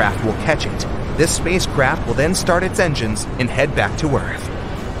spacecraft will catch it. This spacecraft will then start its engines and head back to Earth.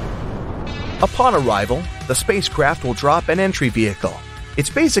 Upon arrival, the spacecraft will drop an entry vehicle. It's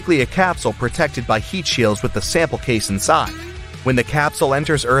basically a capsule protected by heat shields with the sample case inside. When the capsule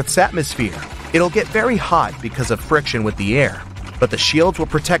enters Earth's atmosphere, it'll get very hot because of friction with the air, but the shields will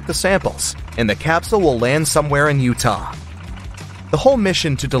protect the samples, and the capsule will land somewhere in Utah. The whole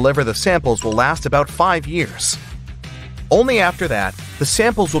mission to deliver the samples will last about 5 years. Only after that, the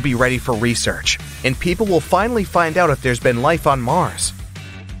samples will be ready for research. and people will finally find out if there's been life on Mars.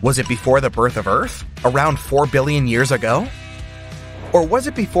 Was it before the birth of Earth, around 4 billion years ago? Or was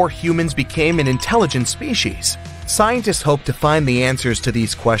it before humans became an intelligent species? Scientists hope to find the answers to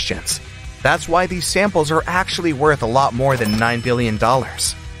these questions. That's why these samples are actually worth a lot more than $9 billion.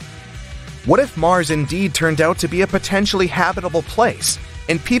 What if Mars indeed turned out to be a potentially habitable place,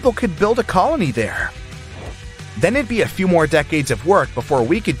 and people could build a colony there? Then it'd be a few more decades of work before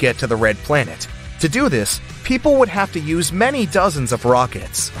we could get to the Red Planet. To do this, people would have to use many dozens of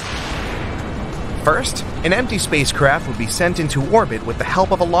rockets. First, an empty spacecraft would be sent into orbit with the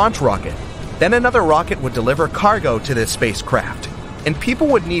help of a launch rocket. Then another rocket would deliver cargo to this spacecraft, and people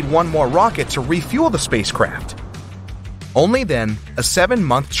would need one more rocket to refuel the spacecraft. Only then, a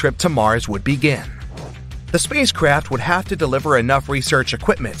 7-month trip to Mars would begin. The spacecraft would have to deliver enough research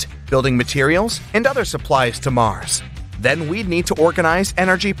equipment, building materials, and other supplies to Mars. Then we'd need to organize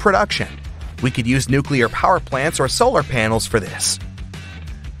energy production. We could use nuclear power plants or solar panels for this.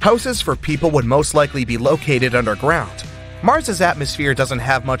 Houses for people would most likely be located underground. Mars's atmosphere doesn't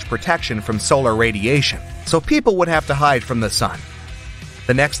have much protection from solar radiation, so people would have to hide from the sun.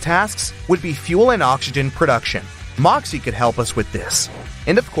 The next tasks would be fuel and oxygen production. Moxie could help us with this.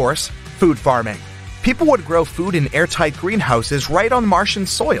 And of course, food farming. People would grow food in airtight greenhouses right on Martian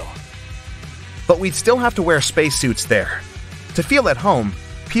soil. But we'd still have to wear spacesuits there. To feel at home,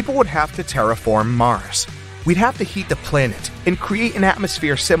 people would have to terraform Mars. We'd have to heat the planet and create an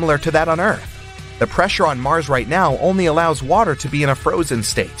atmosphere similar to that on Earth. The pressure on Mars right now only allows water to be in a frozen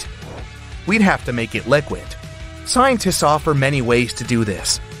state. We'd have to make it liquid. Scientists offer many ways to do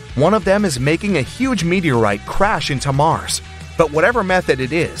this. One of them is making a huge meteorite crash into Mars. But whatever method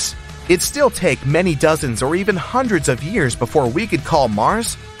it is, it'd still take many dozens or even hundreds of years before we could call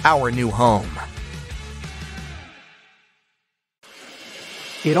Mars our new home.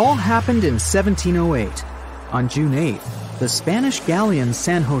 It all happened in 1708. On June 8th, the Spanish galleon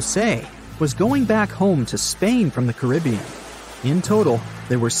San Jose was going back home to Spain from the Caribbean. In total,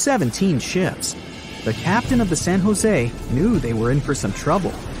 there were 17 ships. The captain of the San Jose knew they were in for some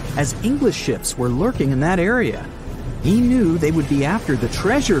trouble, as English ships were lurking in that area. He knew they would be after the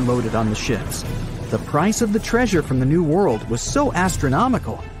treasure loaded on the ships. The price of the treasure from the New World was so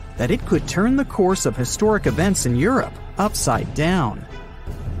astronomical that it could turn the course of historic events in Europe upside down.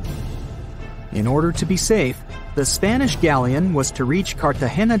 In order to be safe, the Spanish galleon was to reach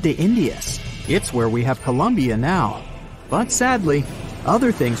Cartagena de Indias. It's where we have Colombia now. But sadly,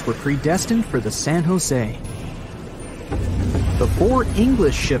 other things were predestined for the San Jose. The 4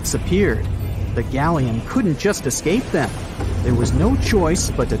 English ships appeared. The galleon couldn't just escape them. There was no choice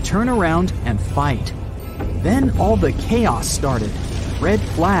but to turn around and fight. Then all the chaos started. Red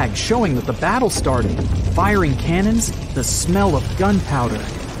flags showing that the battle started. Firing cannons, the smell of gunpowder.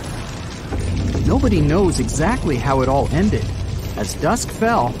 Nobody knows exactly how it all ended. As dusk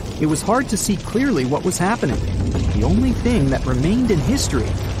fell, it was hard to see clearly what was happening. The only thing that remained in history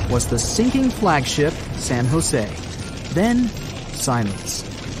was the sinking flagship San Jose. Then, silence.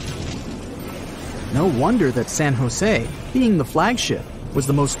 No wonder that San Jose, being the flagship, was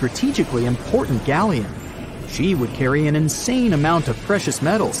the most strategically important galleon. She would carry an insane amount of precious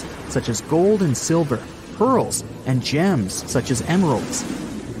metals, such as gold and silver, pearls, and gems, such as emeralds.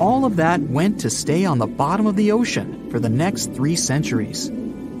 All of that went to stay on the bottom of the ocean for the next 3 centuries.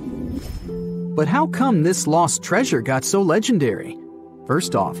 But how come this lost treasure got so legendary?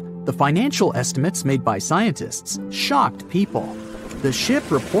 First off, the financial estimates made by scientists shocked people. The ship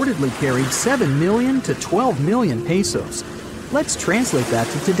reportedly carried 7 million to 12 million pesos. Let's translate that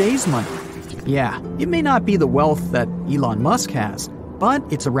to today's money. Yeah, it may not be the wealth that Elon Musk has, but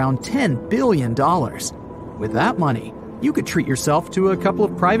it's around $10 billion. With that money, you could treat yourself to a couple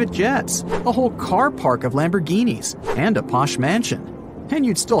of private jets, a whole car park of Lamborghinis, and a posh mansion. And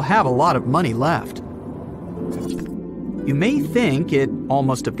you'd still have a lot of money left. You may think it all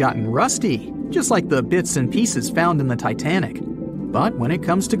must have gotten rusty, just like the bits and pieces found in the Titanic. But when it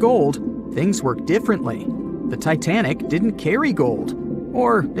comes to gold, things work differently. The Titanic didn't carry gold,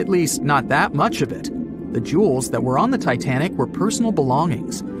 or at least not that much of it. The jewels that were on the Titanic were personal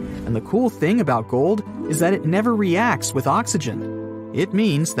belongings. And the cool thing about gold is that it never reacts with oxygen. It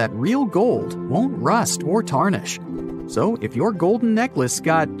means that real gold won't rust or tarnish. So if your golden necklace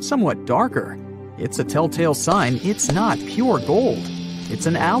got somewhat darker, it's a telltale sign it's not pure gold. It's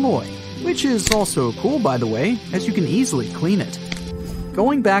an alloy, which is also cool, by the way, as you can easily clean it.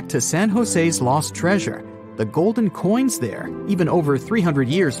 Going back to San Jose's lost treasure, the golden coins there, even over 300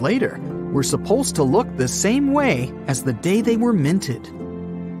 years later, were supposed to look the same way as the day they were minted.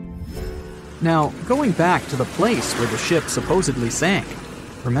 Now, going back to the place where the ship supposedly sank,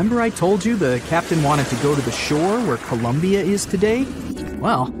 Remember I told you the captain wanted to go to the shore where Colombia is today?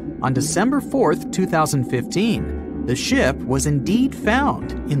 Well, on December 4th, 2015, the ship was indeed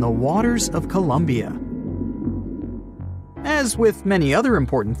found in the waters of Colombia. As with many other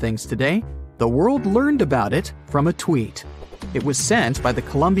important things today, the world learned about it from a tweet. It was sent by the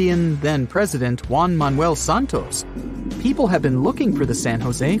Colombian then-president Juan Manuel Santos. People have been looking for the San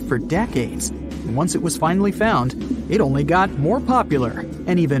Jose for decades, and once it was finally found, it only got more popular,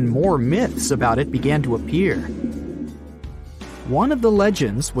 and even more myths about it began to appear. One of the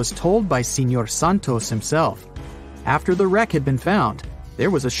legends was told by Señor Santos himself. After the wreck had been found,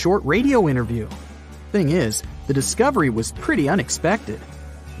 there was a short radio interview. Thing is, the discovery was pretty unexpected.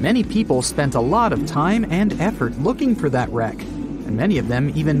 Many people spent a lot of time and effort looking for that wreck, and many of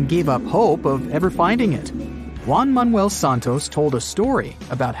them even gave up hope of ever finding it. Juan Manuel Santos told a story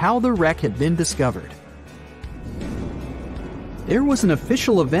about how the wreck had been discovered. There was an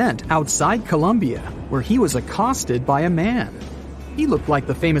official event outside Colombia where he was accosted by a man. He looked like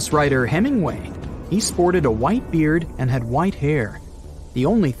the famous writer Hemingway. He sported a white beard and had white hair. The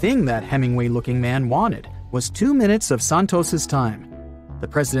only thing that Hemingway-looking man wanted was 2 minutes of Santos's time. The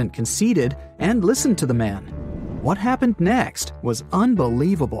president conceded and listened to the man. What happened next was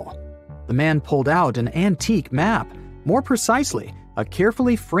unbelievable. The man pulled out an antique map, more precisely, a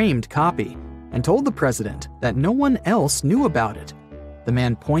carefully framed copy, and told the president that no one else knew about it. The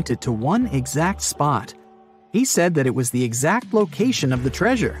man pointed to one exact spot. He said that it was the exact location of the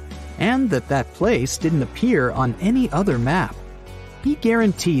treasure, and that place didn't appear on any other map. He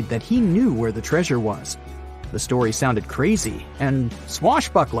guaranteed that he knew where the treasure was. The story sounded crazy and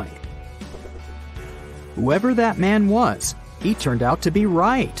swashbuckling. Whoever that man was, he turned out to be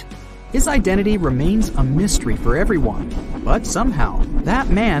right. His identity remains a mystery for everyone, but somehow that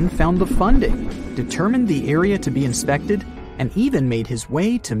man found the funding, determined the area to be inspected, and even made his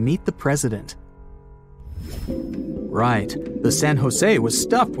way to meet the president. Right, the San Jose was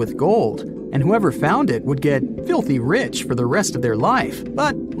stuffed with gold, and whoever found it would get filthy rich for the rest of their life.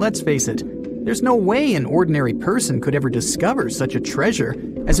 But let's face it, there's no way an ordinary person could ever discover such a treasure,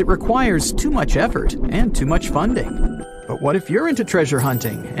 as it requires too much effort and too much funding. But what if you're into treasure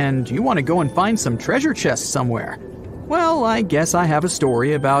hunting, and you want to go and find some treasure chests somewhere? Well, I guess I have a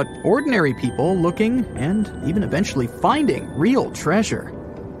story about ordinary people looking and even eventually finding real treasure.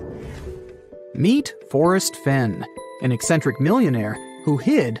 Meet Forrest Fenn, an eccentric millionaire who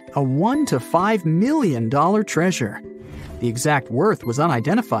hid a $1 to $5 million treasure. The exact worth was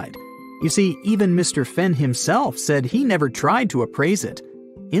unidentified. You see, even Mr. Fenn himself said he never tried to appraise it.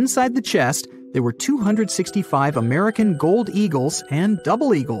 Inside the chest, there were 265 American gold eagles and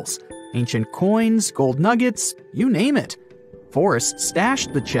double eagles, ancient coins, gold nuggets, you name it. Forrest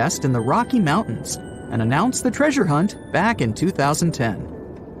stashed the chest in the Rocky Mountains and announced the treasure hunt back in 2010.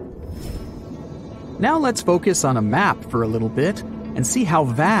 Now let's focus on a map for a little bit and see how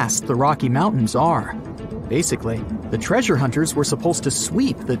vast the Rocky Mountains are. Basically, the treasure hunters were supposed to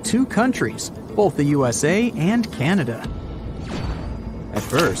sweep the two countries, both the USA and Canada. At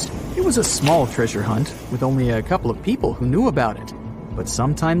first, it was a small treasure hunt with only a couple of people who knew about it. But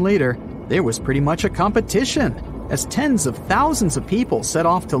sometime later, there was pretty much a competition, as tens of thousands of people set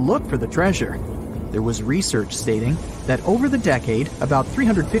off to look for the treasure. There was research stating that over the decade, about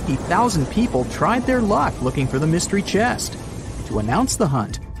 350,000 people tried their luck looking for the mystery chest. To announce the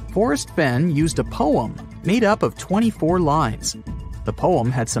hunt, Forrest Fenn used a poem made up of 24 lines. The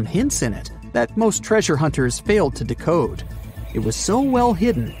poem had some hints in it that most treasure hunters failed to decode. It was so well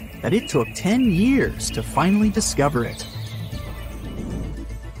hidden that it took 10 years to finally discover it.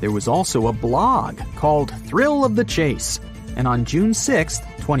 There was also a blog called Thrill of the Chase, and on June 6,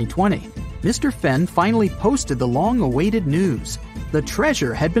 2020, Mr. Fenn finally posted the long-awaited news. The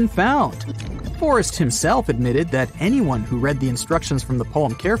treasure had been found. Forrest himself admitted that anyone who read the instructions from the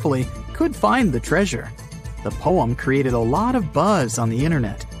poem carefully could find the treasure. The poem created a lot of buzz on the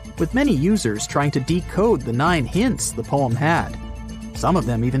internet, with many users trying to decode the 9 hints the poem had. Some of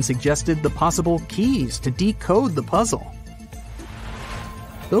them even suggested the possible keys to decode the puzzle.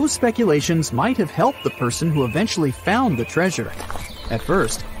 Those speculations might have helped the person who eventually found the treasure. At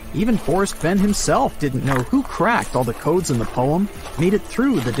first, even Forrest Fenn himself didn't know who cracked all the codes in the poem, made it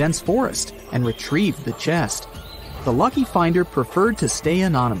through the dense forest, and retrieved the chest. The lucky finder preferred to stay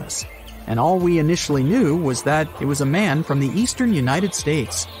anonymous, and all we initially knew was that it was a man from the eastern United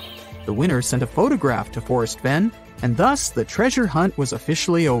States. The winner sent a photograph to Forrest Fenn, and thus the treasure hunt was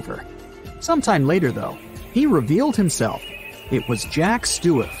officially over. Sometime later, though, he revealed himself. It was Jack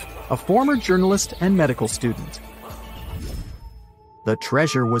Stewart, a former journalist and medical student. The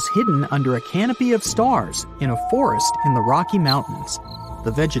treasure was hidden under a canopy of stars in a forest in the Rocky Mountains.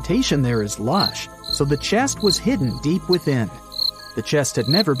 The vegetation there is lush, so the chest was hidden deep within. The chest had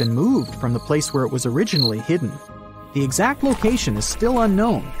never been moved from the place where it was originally hidden. The exact location is still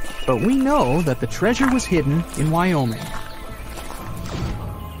unknown, but we know that the treasure was hidden in Wyoming.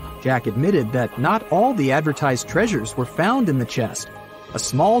 Jack admitted that not all the advertised treasures were found in the chest. A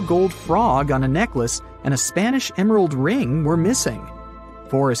small gold frog on a necklace and a Spanish emerald ring were missing.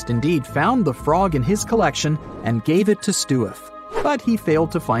 Forrest indeed found the frog in his collection and gave it to Stuart, but he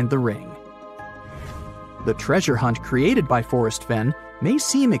failed to find the ring. The treasure hunt created by Forrest Fenn may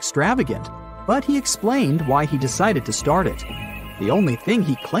seem extravagant, but he explained why he decided to start it. The only thing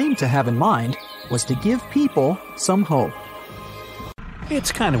he claimed to have in mind was to give people some hope.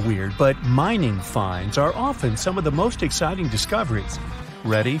 It's kind of weird, but mining finds are often some of the most exciting discoveries.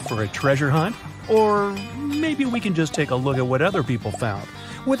 Ready for a treasure hunt? Or maybe we can just take a look at what other people found,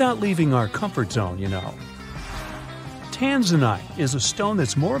 without leaving our comfort zone, you know. Tanzanite is a stone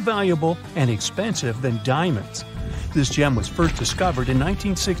that's more valuable and expensive than diamonds. This gem was first discovered in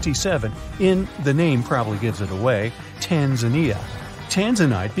 1967 in, the name probably gives it away, Tanzania.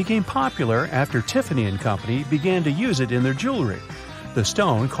 Tanzanite became popular after Tiffany & Company began to use it in their jewelry. The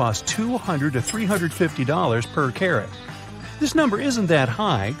stone costs $200 to $350 per carat. This number isn't that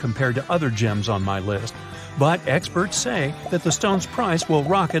high compared to other gems on my list, but experts say that the stone's price will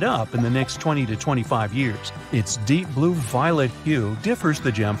rocket up in the next 20 to 25 years. Its deep blue-violet hue differs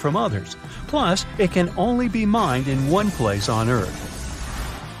the gem from others. Plus, it can only be mined in one place on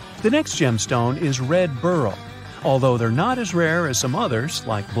Earth. The next gemstone is red beryl. Although they're not as rare as some others,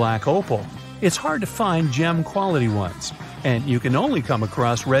 like black opal, it's hard to find gem-quality ones, and you can only come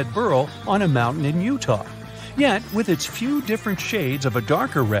across red beryl on a mountain in Utah. Yet, with its few different shades of a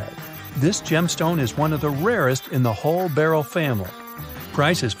darker red, this gemstone is one of the rarest in the whole beryl family.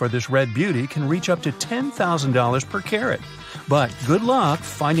 Prices for this red beauty can reach up to $10,000 per carat, but good luck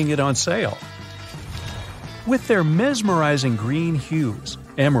finding it on sale. With their mesmerizing green hues,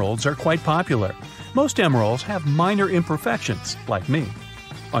 emeralds are quite popular. Most emeralds have minor imperfections, like me.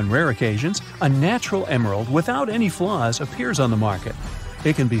 On rare occasions, a natural emerald without any flaws appears on the market.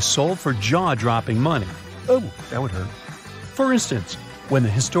 It can be sold for jaw-dropping money. Oh, that would hurt. For instance, when the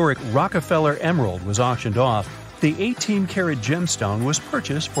historic Rockefeller Emerald was auctioned off, the 18-karat gemstone was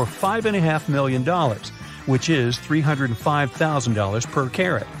purchased for $5.5 million, which is $305,000 per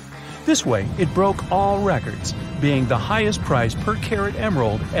carat. This way, it broke all records, being the highest price per carat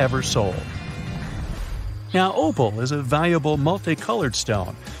emerald ever sold. Now, opal is a valuable multicolored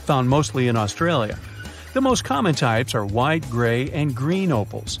stone, found mostly in Australia. The most common types are white, gray, and green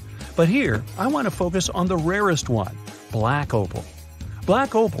opals. But here, I want to focus on the rarest one, black opal.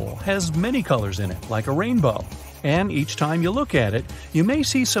 Black opal has many colors in it, like a rainbow. And each time you look at it, you may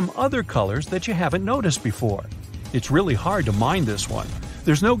see some other colors that you haven't noticed before. It's really hard to mine this one.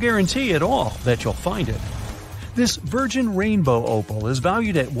 There's no guarantee at all that you'll find it. This virgin rainbow opal is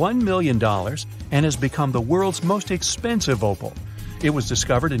valued at $1 million and has become the world's most expensive opal. It was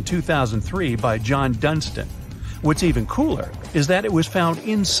discovered in 2003 by John Dunstan. What's even cooler is that it was found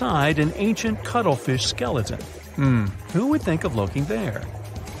inside an ancient cuttlefish skeleton. Who would think of looking there?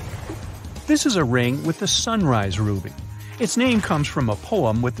 This is a ring with the sunrise ruby. Its name comes from a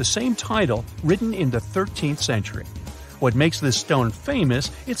poem with the same title written in the 13th century. What makes this stone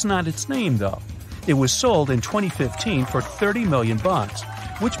famous, it's not its name though. It was sold in 2015 for $30 million,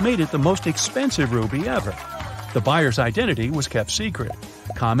 which made it the most expensive ruby ever. The buyer's identity was kept secret.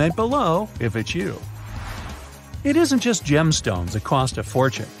 Comment below if it's you. It isn't just gemstones that cost a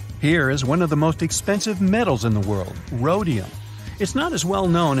fortune. Here is one of the most expensive metals in the world, rhodium. It's not as well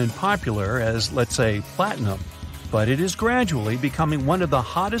known and popular as, let's say, platinum, but it is gradually becoming one of the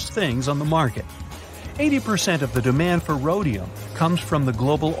hottest things on the market. 80% of the demand for rhodium comes from the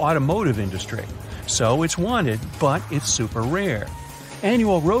global automotive industry, so it's wanted, but it's super rare.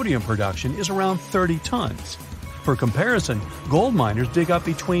 Annual rhodium production is around 30 tons. For comparison, gold miners dig up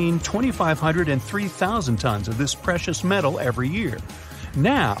between 2,500 and 3,000 tons of this precious metal every year.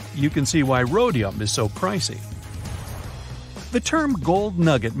 Now, you can see why rhodium is so pricey. The term gold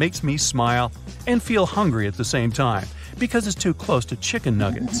nugget makes me smile and feel hungry at the same time, because it's too close to chicken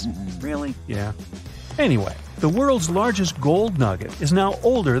nuggets. Really? Yeah. Anyway, the world's largest gold nugget is now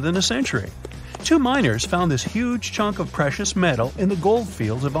older than a century. Two miners found this huge chunk of precious metal in the gold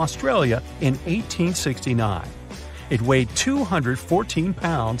fields of Australia in 1869. It weighed 214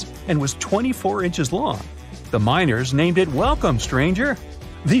 pounds and was 24 inches long. The miners named it "Welcome, Stranger."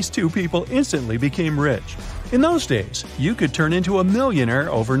 These two people instantly became rich. In those days, you could turn into a millionaire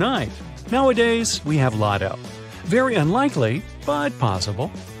overnight. Nowadays, we have lotto. Very unlikely, but possible.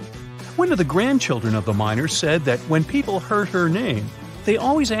 One of the grandchildren of the miners said that when people heard her name, They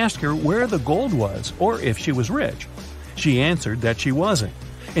always asked her where the gold was or if she was rich. She answered that she wasn't.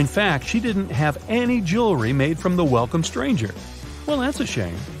 In fact, she didn't have any jewelry made from the welcome stranger. Well, that's a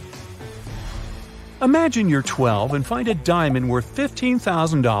shame. Imagine you're 12 and find a diamond worth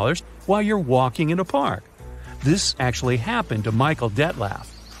 $15,000 while you're walking in a park. This actually happened to Michael Detlef.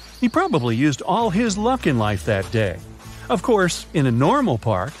 He probably used all his luck in life that day. Of course, in a normal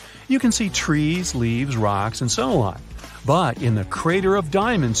park, you can see trees, leaves, rocks, and so on. But in the Crater of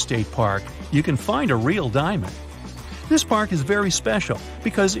Diamonds State Park, you can find a real diamond. This park is very special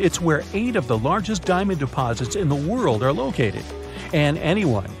because it's where 8 of the largest diamond deposits in the world are located. And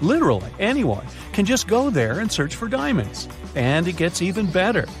anyone, literally anyone, can just go there and search for diamonds. And it gets even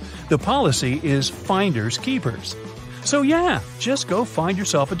better. The policy is finders keepers. So yeah, just go find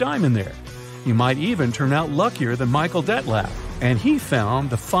yourself a diamond there. You might even turn out luckier than Michael Detlef, and he found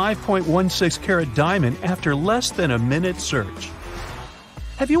the 5.16 carat diamond after less than a minute's search.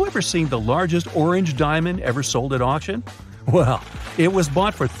 Have you ever seen the largest orange diamond ever sold at auction? Well, it was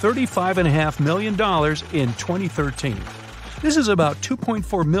bought for $35.5 million in 2013. This is about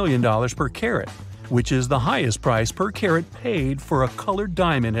 $2.4 million per carat, which is the highest price per carat paid for a colored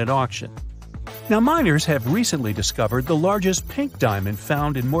diamond at auction. Now, miners have recently discovered the largest pink diamond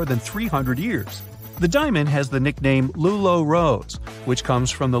found in more than 300 years. The diamond has the nickname Lulo Rose, which comes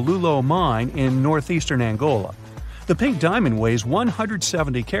from the Lulo mine in northeastern Angola. The pink diamond weighs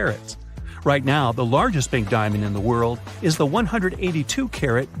 170 carats. Right now, the largest pink diamond in the world is the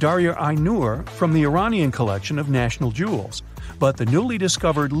 182-carat Darya Ainur from the Iranian collection of national jewels, but the newly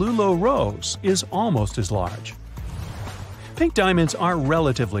discovered Lulo Rose is almost as large. Pink diamonds are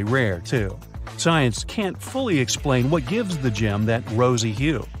relatively rare, too. Science can't fully explain what gives the gem that rosy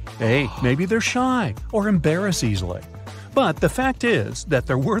hue. Hey, maybe they're shy or embarrass easily. But the fact is that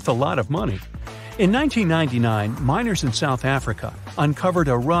they're worth a lot of money. In 1999, miners in South Africa uncovered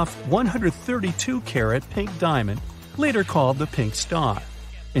a rough 132-carat pink diamond, later called the Pink Star.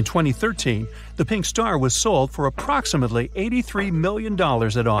 In 2013, the Pink Star was sold for approximately $83 million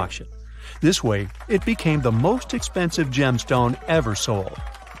at auction. This way, it became the most expensive gemstone ever sold.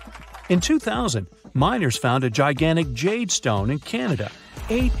 In 2000, miners found a gigantic jade stone in Canada,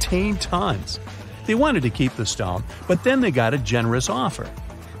 18 tons. They wanted to keep the stone, but then they got a generous offer.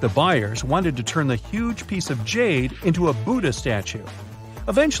 The buyers wanted to turn the huge piece of jade into a Buddha statue.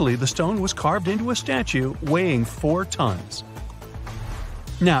 Eventually, the stone was carved into a statue weighing 4 tons.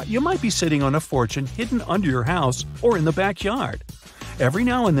 Now, you might be sitting on a fortune hidden under your house or in the backyard. Every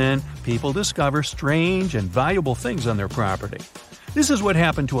now and then, people discover strange and valuable things on their property. This is what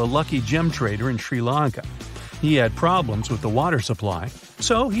happened to a lucky gem trader in Sri Lanka. He had problems with the water supply,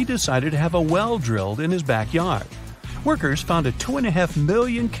 so he decided to have a well drilled in his backyard. Workers found a 2.5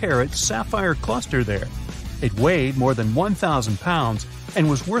 million carat sapphire cluster there. It weighed more than 1,000 pounds and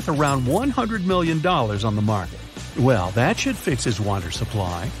was worth around $100 million on the market. Well, that should fix his water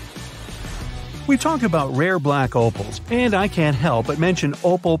supply. We talk about rare black opals, and I can't help but mention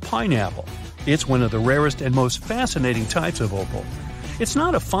opal pineapple. It's one of the rarest and most fascinating types of opal. It's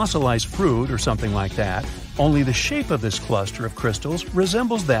not a fossilized fruit or something like that, only the shape of this cluster of crystals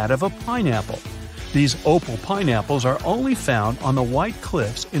resembles that of a pineapple. These opal pineapples are only found on the White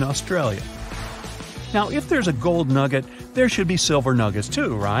Cliffs in Australia. Now, if there's a gold nugget, there should be silver nuggets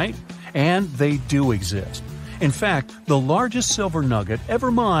too, right? And they do exist. In fact, the largest silver nugget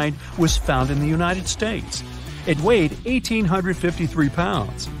ever mined was found in the United States. It weighed 1,853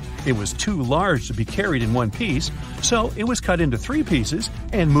 pounds. It was too large to be carried in one piece, so it was cut into 3 pieces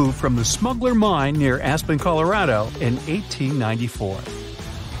and moved from the Smuggler Mine near Aspen, Colorado in 1894.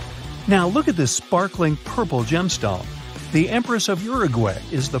 Now look at this sparkling purple gemstone. The Empress of Uruguay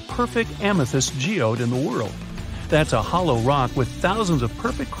is the perfect amethyst geode in the world. That's a hollow rock with thousands of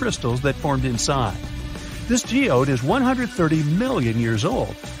perfect crystals that formed inside. This geode is 130 million years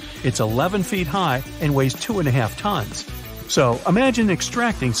old. It's 11 feet high and weighs 2.5 tons. So imagine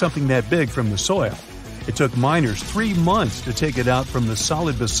extracting something that big from the soil. It took miners 3 months to take it out from the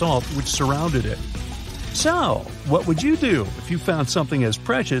solid basalt which surrounded it. So, what would you do if you found something as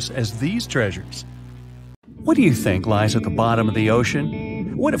precious as these treasures? What do you think lies at the bottom of the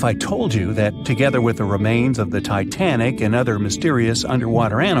ocean? What if I told you that, together with the remains of the Titanic and other mysterious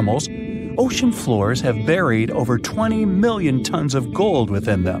underwater animals, ocean floors have buried over 20 million tons of gold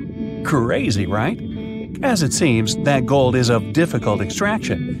within them? Crazy, right? As it seems, that gold is of difficult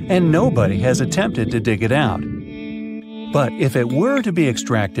extraction, and nobody has attempted to dig it out. But if it were to be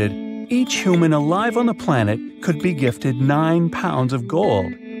extracted, each human alive on the planet could be gifted 9 pounds of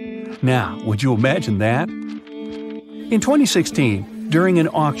gold. Now, would you imagine that? In 2016, during an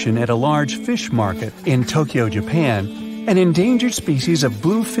auction at a large fish market in Tokyo, Japan, An endangered species of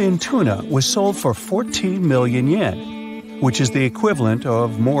bluefin tuna was sold for 14 million yen, which is the equivalent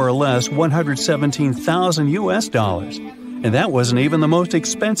of more or less 117,000 US dollars. And that wasn't even the most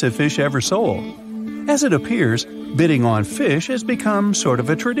expensive fish ever sold. As it appears, bidding on fish has become sort of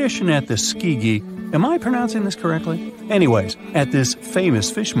a tradition at the Tsukiji. Am I pronouncing this correctly? Anyways, at this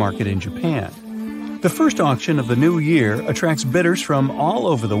famous fish market in Japan. The first auction of the new year attracts bidders from all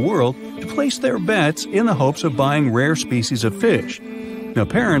over the world to place their bets in the hopes of buying rare species of fish.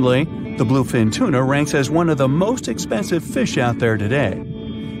 Apparently, the bluefin tuna ranks as one of the most expensive fish out there today.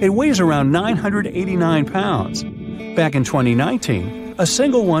 It weighs around 989 pounds. Back in 2019, a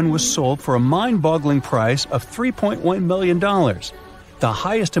single one was sold for a mind-boggling price of $3.1 million, the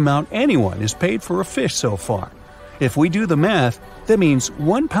highest amount anyone has paid for a fish so far. If we do the math, that means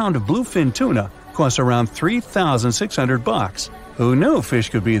 1 pound of bluefin tuna costs around $3,600. Who knew fish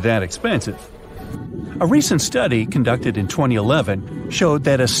could be that expensive? A recent study conducted in 2011 showed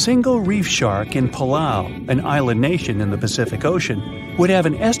that a single reef shark in Palau, an island nation in the Pacific Ocean, would have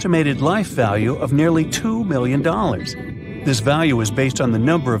an estimated life value of nearly $2 million. This value is based on the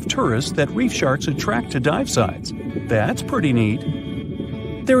number of tourists that reef sharks attract to dive sites. That's pretty neat.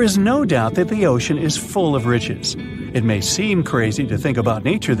 There is no doubt that the ocean is full of riches. It may seem crazy to think about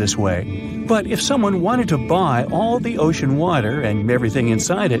nature this way, but if someone wanted to buy all the ocean water and everything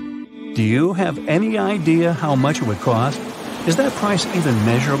inside it, do you have any idea how much it would cost? Is that price even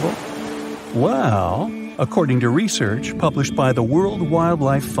measurable? Well, according to research published by the World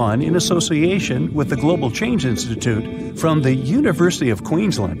Wildlife Fund in association with the Global Change Institute from the University of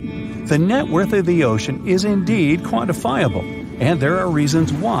Queensland, the net worth of the ocean is indeed quantifiable, and there are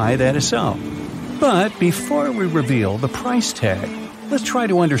reasons why that is so. But before we reveal the price tag, let's try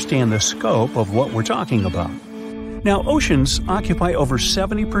to understand the scope of what we're talking about. Now, oceans occupy over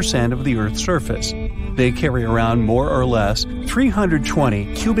 70% of the Earth's surface. They carry around more or less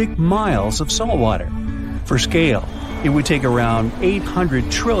 320 cubic miles of salt water. For scale, it would take around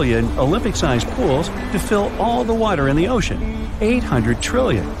 800 trillion Olympic-sized pools to fill all the water in the ocean. 800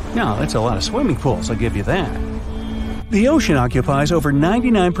 trillion. Now, that's a lot of swimming pools, I'll give you that. The ocean occupies over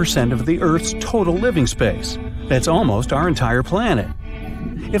 99% of the Earth's total living space. That's almost our entire planet.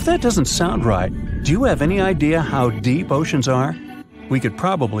 If that doesn't sound right, do you have any idea how deep oceans are? We could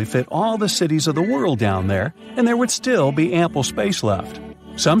probably fit all the cities of the world down there, and there would still be ample space left.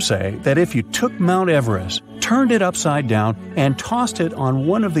 Some say that if you took Mount Everest, turned it upside down, and tossed it on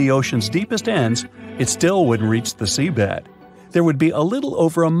one of the ocean's deepest ends, it still wouldn't reach the seabed. There would be a little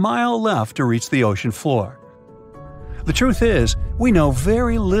over a mile left to reach the ocean floor. The truth is, we know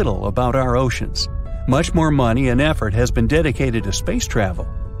very little about our oceans. Much more money and effort has been dedicated to space travel.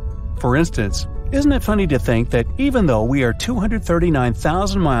 For instance, isn't it funny to think that even though we are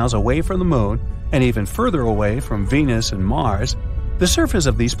 239,000 miles away from the Moon and even further away from Venus and Mars, the surface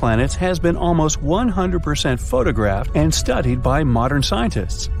of these planets has been almost 100% photographed and studied by modern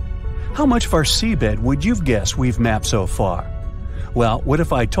scientists? How much of our seabed would you guess we've mapped so far? Well, what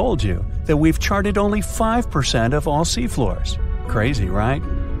if I told you that we've charted only 5% of all seafloors? Crazy, right?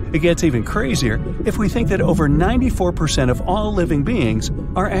 It gets even crazier if we think that over 94% of all living beings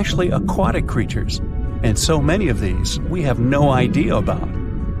are actually aquatic creatures, and so many of these we have no idea about.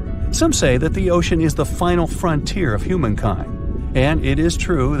 Some say that the ocean is the final frontier of humankind, and it is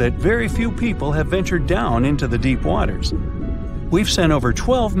true that very few people have ventured down into the deep waters. We've sent over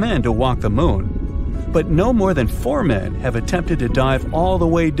 12 men to walk the Moon, but no more than 4 men have attempted to dive all the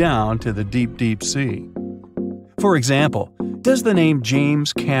way down to the deep, deep sea. For example, does the name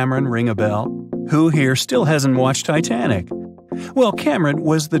James Cameron ring a bell? Who here still hasn't watched Titanic? Well, Cameron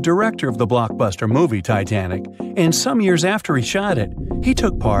was the director of the blockbuster movie Titanic, and some years after he shot it, he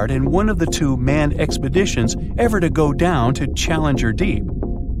took part in one of the 2 manned expeditions ever to go down to Challenger Deep.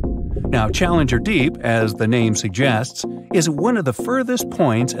 Now, Challenger Deep, as the name suggests, is one of the furthest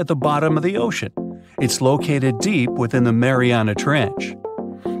points at the bottom of the ocean. It's located deep within the Mariana Trench.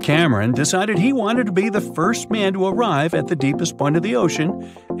 Cameron decided he wanted to be the first man to arrive at the deepest point of the ocean,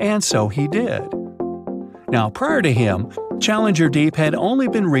 and so he did. Now, prior to him, Challenger Deep had only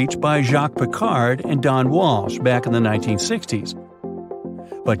been reached by Jacques Piccard and Don Walsh back in the 1960s.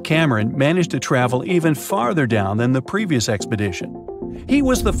 But Cameron managed to travel even farther down than the previous expedition. He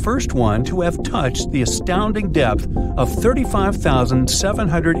was the first one to have touched the astounding depth of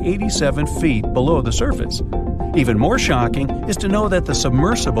 35,787 feet below the surface. Even more shocking is to know that the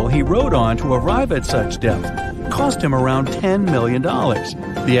submersible he rode on to arrive at such depth cost him around $10 million.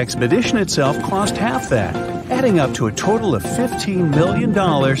 The expedition itself cost half that, adding up to a total of $15 million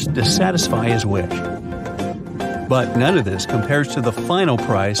to satisfy his wish. But none of this compares to the final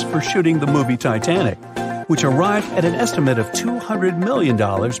price for shooting the movie Titanic, which arrived at an estimate of $200 million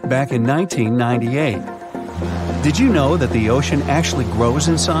back in 1998. Did you know that the ocean actually grows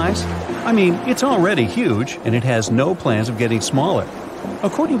in size? I mean, it's already huge, and it has no plans of getting smaller.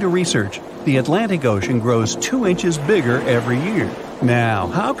 According to research, the Atlantic Ocean grows 2 inches bigger every year. Now,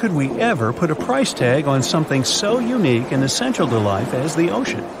 how could we ever put a price tag on something so unique and essential to life as the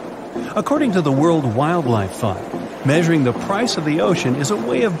ocean? According to the World Wildlife Fund, measuring the price of the ocean is a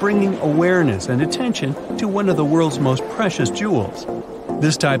way of bringing awareness and attention to one of the world's most precious jewels.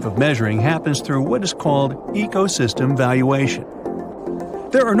 This type of measuring happens through what is called ecosystem valuation.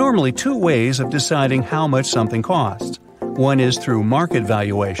 There are normally 2 ways of deciding how much something costs. One is through market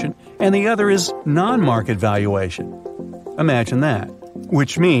valuation, and the other is non-market valuation. Imagine that.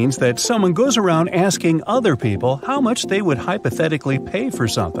 Which means that someone goes around asking other people how much they would hypothetically pay for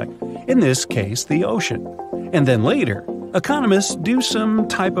something, in this case the ocean. And then later, economists do some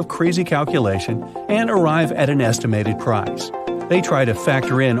type of crazy calculation and arrive at an estimated price. They try to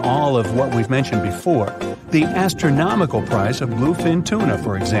factor in all of what we've mentioned before, the astronomical price of bluefin tuna,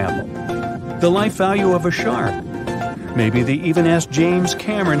 for example, the life value of a shark. Maybe they even asked James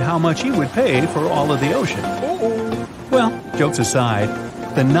Cameron how much he would pay for all of the ocean. Well, jokes aside,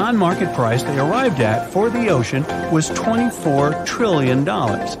 the non-market price they arrived at for the ocean was $24 trillion.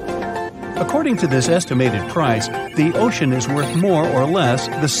 According to this estimated price, the ocean is worth more or less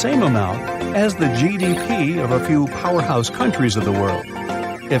the same amount as the GDP of a few powerhouse countries of the world.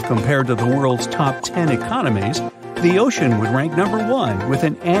 If compared to the world's top 10 economies, the ocean would rank number 1 with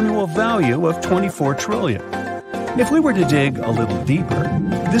an annual value of $24 trillion. If we were to dig a little deeper,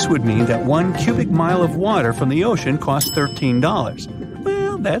 this would mean that 1 cubic mile of water from the ocean costs $13.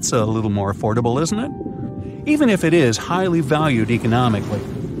 Well, that's a little more affordable, isn't it? Even if it is highly valued economically,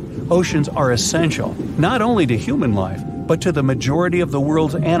 oceans are essential not only to human life, but to the majority of the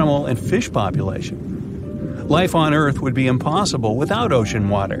world's animal and fish population. Life on Earth would be impossible without ocean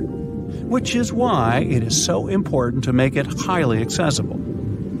water, which is why it is so important to make it highly accessible.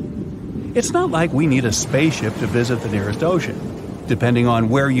 It's not like we need a spaceship to visit the nearest ocean. Depending on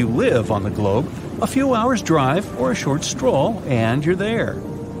where you live on the globe, a few hours drive or a short stroll and you're there.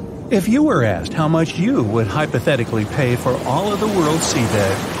 If you were asked how much you would hypothetically pay for all of the world's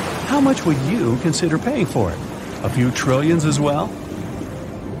seabed, how much would you consider paying for it? A few trillions as well?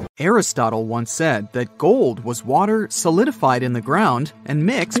 Aristotle once said that gold was water solidified in the ground and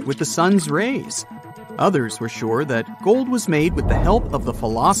mixed with the sun's rays. Others were sure that gold was made with the help of the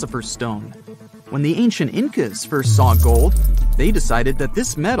philosopher's stone. When the ancient Incas first saw gold, they decided that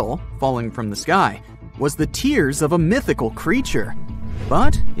this metal, falling from the sky, was the tears of a mythical creature.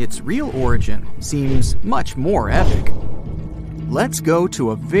 But its real origin seems much more epic. Let's go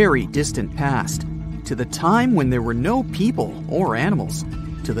to a very distant past, to the time when there were no people or animals,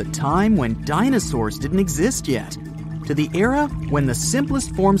 to the time when dinosaurs didn't exist yet, to the era when the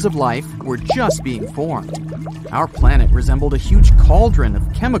simplest forms of life were just being formed. Our planet resembled a huge cauldron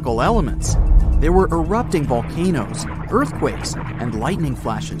of chemical elements. There were erupting volcanoes, earthquakes, and lightning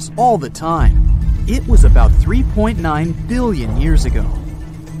flashes all the time. It was about 3.9 billion years ago.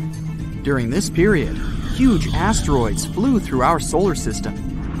 During this period, huge asteroids flew through our solar system.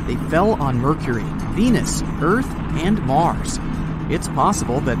 They fell on Mercury, Venus, Earth, and Mars. It's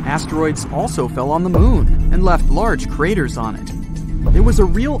possible that asteroids also fell on the moon and left large craters on it. There was a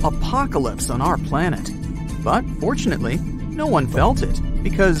real apocalypse on our planet. But fortunately, no one felt it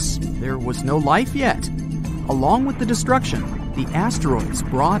because there was no life yet. Along with the destruction, the asteroids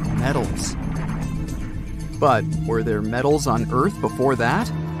brought metals. But were there metals on Earth before that?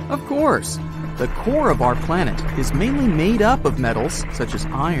 Of course. The core of our planet is mainly made up of metals such as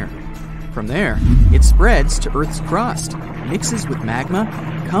iron. From there, it spreads to Earth's crust, mixes with magma,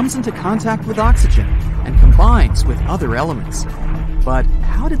 comes into contact with oxygen, and combines with other elements. But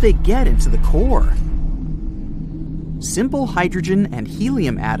how did they get into the core? Simple hydrogen and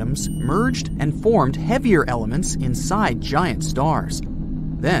helium atoms merged and formed heavier elements inside giant stars.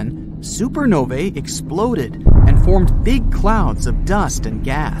 Then, supernovae exploded and formed big clouds of dust and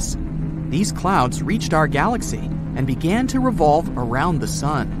gas. These clouds reached our galaxy and began to revolve around the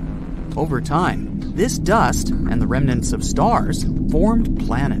sun. Over time, this dust and the remnants of stars formed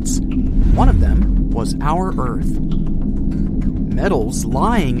planets. One of them was our Earth. Metals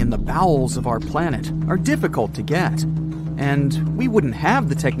lying in the bowels of our planet are difficult to get, and we wouldn't have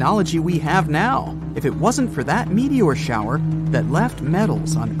the technology we have now if it wasn't for that meteor shower that left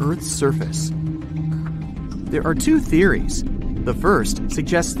metals on Earth's surface. There are 2 theories. The first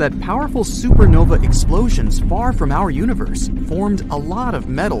suggests that powerful supernova explosions far from our universe formed a lot of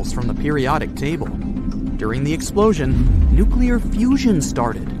metals from the periodic table. During the explosion, nuclear fusion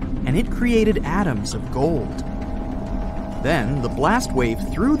started. and it created atoms of gold. Then the blast wave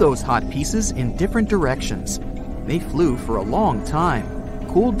threw those hot pieces in different directions. They flew for a long time,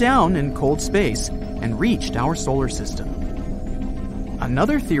 cooled down in cold space, and reached our solar system.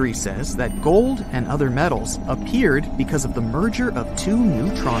 Another theory says that gold and other metals appeared because of the merger of two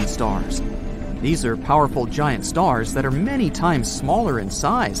neutron stars. These are powerful giant stars that are many times smaller in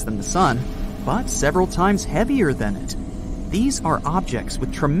size than the Sun, but several times heavier than it. These are objects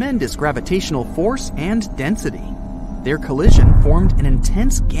with tremendous gravitational force and density. Their collision formed an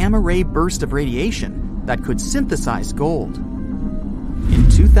intense gamma-ray burst of radiation that could synthesize gold. In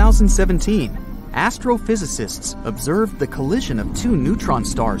 2017, astrophysicists observed the collision of two neutron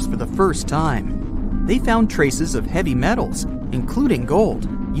stars for the first time. They found traces of heavy metals, including gold,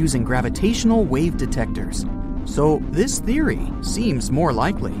 using gravitational wave detectors. So this theory seems more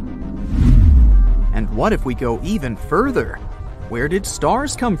likely. And what if we go even further? Where did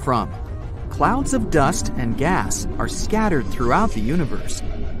stars come from? Clouds of dust and gas are scattered throughout the universe.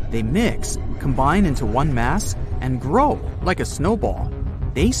 They mix, combine into one mass, and grow like a snowball.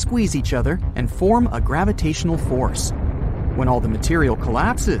 They squeeze each other and form a gravitational force. When all the material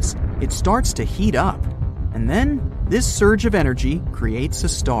collapses, it starts to heat up. And then, this surge of energy creates a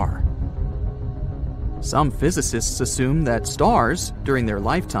star. Some physicists assume that stars, during their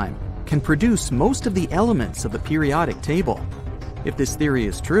lifetime, can produce most of the elements of the periodic table. If this theory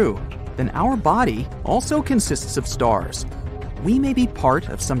is true, then our body also consists of stars. We may be part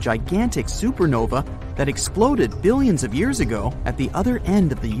of some gigantic supernova that exploded billions of years ago at the other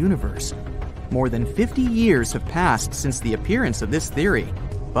end of the universe. More than 50 years have passed since the appearance of this theory,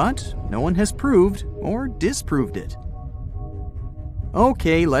 but no one has proved or disproved it.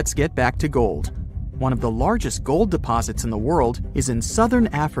 Okay, let's get back to gold. One of the largest gold deposits in the world is in southern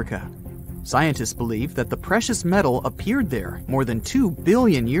Africa. Scientists believe that the precious metal appeared there more than 2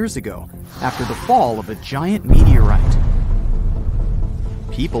 billion years ago after the fall of a giant meteorite.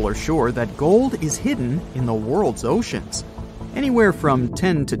 People are sure that gold is hidden in the world's oceans. Anywhere from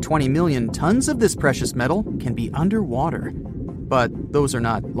 10 to 20 million tons of this precious metal can be underwater. But those are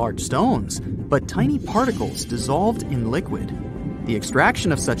not large stones, but tiny particles dissolved in liquid. The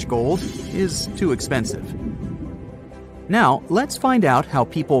extraction of such gold is too expensive. Now, let's find out how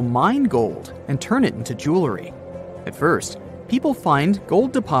people mine gold and turn it into jewelry. At first, people find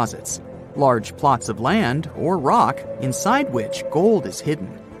gold deposits, large plots of land or rock inside which gold is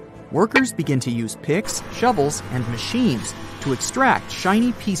hidden. Workers begin to use picks, shovels, and machines to extract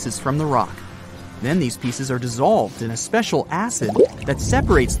shiny pieces from the rock. Then these pieces are dissolved in a special acid that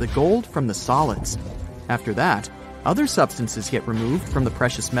separates the gold from the solids. After that, other substances get removed from the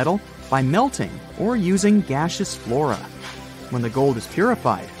precious metal by melting or using gaseous flora. When the gold is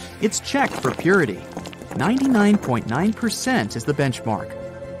purified, it's checked for purity. 99.9% is the benchmark.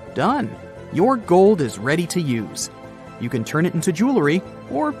 Done. Your gold is ready to use. You can turn it into jewelry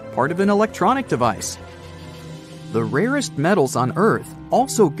or part of an electronic device. The rarest metals on Earth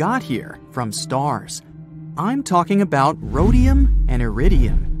also got here from stars. I'm talking about rhodium and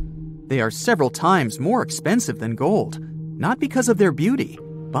iridium. They are several times more expensive than gold, not because of their beauty,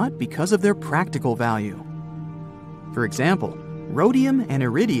 but because of their practical value. For example, rhodium and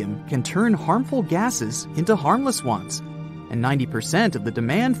iridium can turn harmful gases into harmless ones, and 90% of the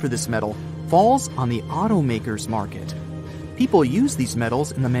demand for this metal falls on the automakers market. People use these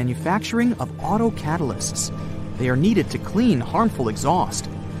metals in the manufacturing of auto catalysts. They are needed to clean harmful exhaust.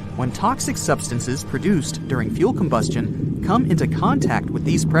 When toxic substances produced during fuel combustion come into contact with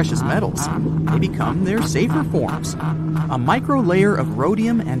these precious metals, they become their safer forms. A micro-layer of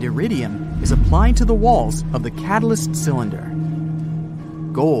rhodium and iridium is applied to the walls of the catalyst cylinder.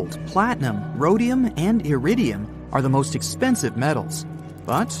 Gold, platinum, rhodium, and iridium are the most expensive metals.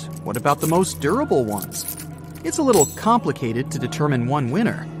 But what about the most durable ones? It's a little complicated to determine one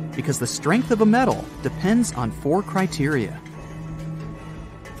winner because the strength of a metal depends on 4 criteria.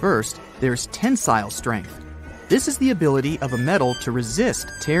 First, there's tensile strength. This is the ability of a metal to resist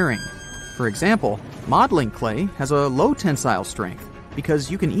tearing. For example, modeling clay has a low tensile strength because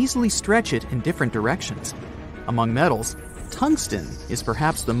you can easily stretch it in different directions. Among metals, tungsten is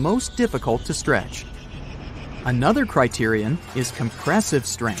perhaps the most difficult to stretch. Another criterion is compressive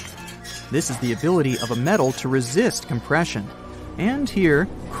strength. This is the ability of a metal to resist compression. And here,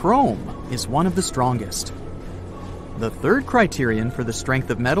 chrome is one of the strongest. The third criterion for the strength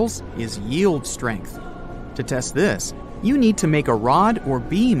of metals is yield strength. To test this, you need to make a rod or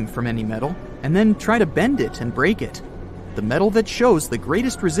beam from any metal and then try to bend it and break it. The metal that shows the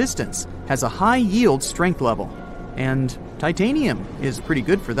greatest resistance has a high yield strength level, and titanium is pretty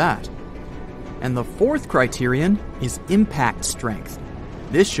good for that. And the fourth criterion is impact strength.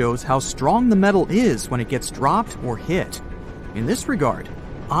 This shows how strong the metal is when it gets dropped or hit. In this regard,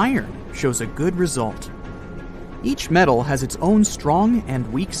 iron shows a good result. Each metal has its own strong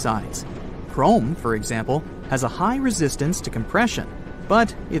and weak sides. Chrome, for example, has a high resistance to compression,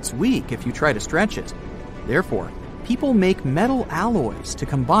 but it's weak if you try to stretch it. Therefore, people make metal alloys to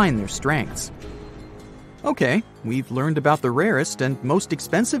combine their strengths. Okay, we've learned about the rarest and most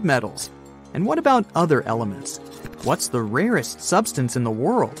expensive metals. And what about other elements? What's the rarest substance in the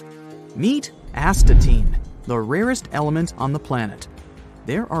world? Meet astatine, the rarest element on the planet.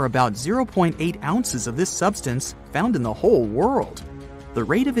 There are about 0.8 ounces of this substance found in the whole world. The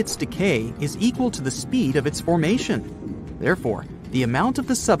rate of its decay is equal to the speed of its formation. Therefore, the amount of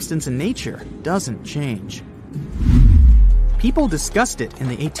the substance in nature doesn't change. People discussed it in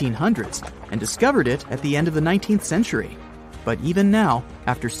the 1800s and discovered it at the end of the 19th century. But even now,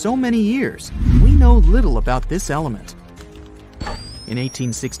 after so many years, we know little about this element. In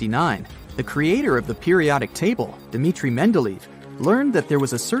 1869, the creator of the periodic table, Dmitri Mendeleev, learned that there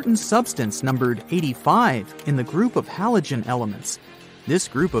was a certain substance numbered 85 in the group of halogen elements. This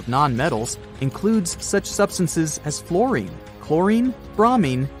group of nonmetals includes such substances as fluorine, chlorine,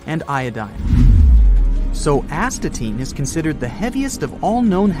 bromine, and iodine. So astatine is considered the heaviest of all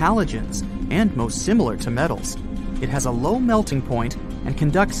known halogens and most similar to metals. It has a low melting point and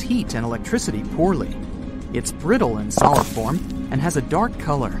conducts heat and electricity poorly. It's brittle in solid form and has a dark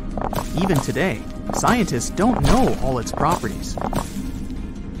color. Even today, scientists don't know all its properties.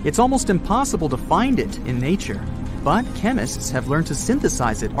 It's almost impossible to find it in nature, but chemists have learned to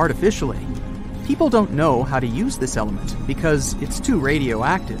synthesize it artificially. People don't know how to use this element because it's too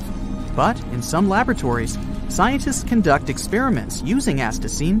radioactive. But in some laboratories, scientists conduct experiments using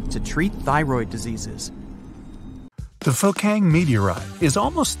astatine to treat thyroid diseases. The Fokang meteorite is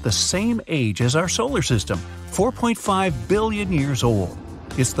almost the same age as our solar system, 4.5 billion years old.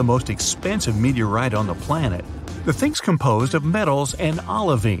 It's the most expensive meteorite on the planet. The thing's composed of metals and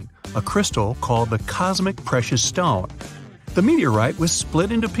olivine, a crystal called the cosmic precious stone. The meteorite was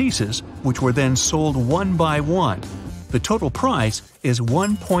split into pieces, which were then sold one by one. The total price is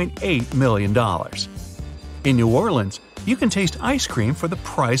 $1.8 million. In New Orleans, you can taste ice cream for the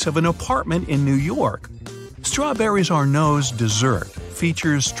price of an apartment in New York. Strawberries Arnaud's dessert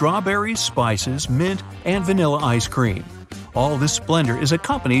features strawberries, spices, mint, and vanilla ice cream. All this splendor is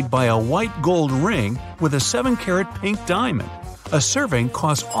accompanied by a white gold ring with a 7-carat pink diamond. A serving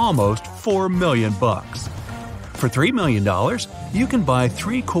costs almost $4 million. For $3 million, you can buy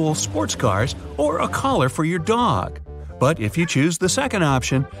 3 cool sports cars or a collar for your dog. But if you choose the second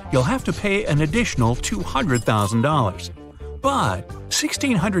option, you'll have to pay an additional $200,000. But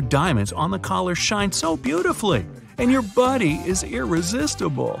 1,600 diamonds on the collar shine so beautifully, and your buddy is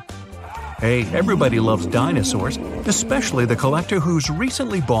irresistible. Hey, everybody loves dinosaurs, especially the collector who's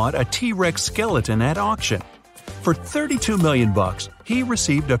recently bought a T-Rex skeleton at auction. For $32 million, he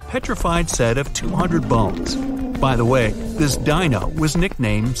received a petrified set of 200 bones. By the way, this dino was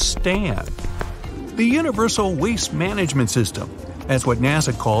nicknamed Stan. The Universal Waste Management System, that's what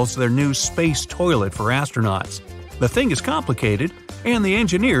NASA calls their new space toilet for astronauts. The thing is complicated, and the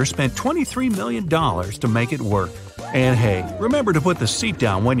engineers spent $23 million to make it work. And hey, remember to put the seat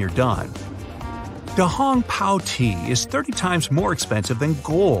down when you're done. Da Hong Pao tea is 30 times more expensive than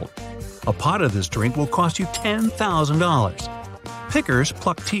gold. A pot of this drink will cost you $10,000. Pickers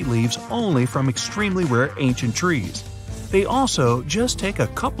pluck tea leaves only from extremely rare ancient trees. They also just take a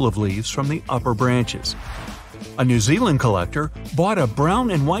couple of leaves from the upper branches. A New Zealand collector bought a brown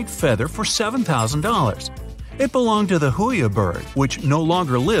and white feather for $7,000. It belonged to the huia bird, which no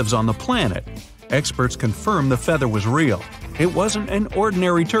longer lives on the planet. Experts confirm the feather was real. It wasn't an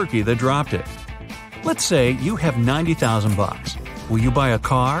ordinary turkey that dropped it. Let's say you have $90,000. Will you buy a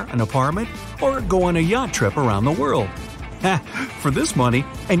car, an apartment, or go on a yacht trip around the world? For this money,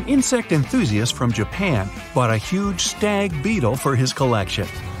 an insect enthusiast from Japan bought a huge stag beetle for his collection.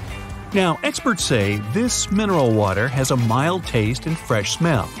 Now, experts say this mineral water has a mild taste and fresh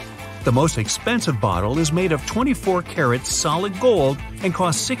smell. The most expensive bottle is made of 24-karat solid gold and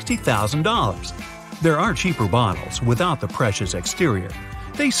costs $60,000. There are cheaper bottles without the precious exterior.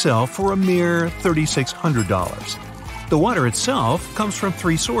 They sell for a mere $3,600. The water itself comes from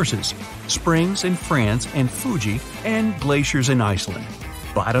 3 sources: springs in France and Fuji, and glaciers in Iceland.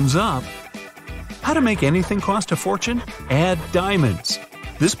 Bottoms up! How to make anything cost a fortune? Add diamonds.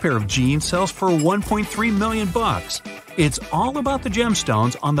 This pair of jeans sells for $1.3 million. It's all about the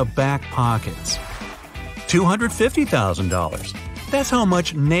gemstones on the back pockets. $250,000. That's how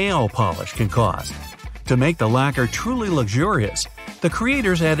much nail polish can cost. To make the lacquer truly luxurious, the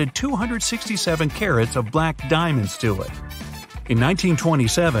creators added 267 carats of black diamonds to it. In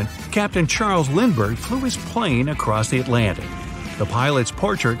 1927, Captain Charles Lindbergh flew his plane across the Atlantic. The pilot's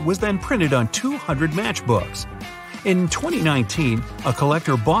portrait was then printed on 200 matchbooks. In 2019, a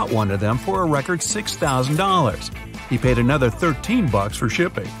collector bought one of them for a record $6,000. He paid another $13 for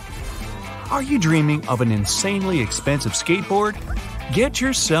shipping. Are you dreaming of an insanely expensive skateboard? Get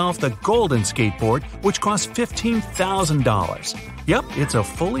yourself the Golden Skateboard, which costs $15,000. Yep, it's a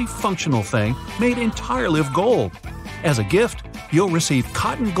fully functional thing made entirely of gold. As a gift, you'll receive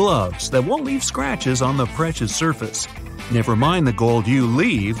cotton gloves that won't leave scratches on the precious surface. Never mind the gold you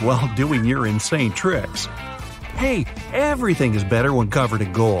leave while doing your insane tricks. Hey, everything is better when covered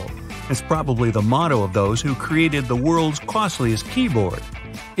in gold. It's probably the motto of those who created the world's costliest keyboard.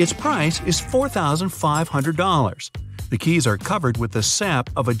 Its price is $4,500. The keys are covered with the sap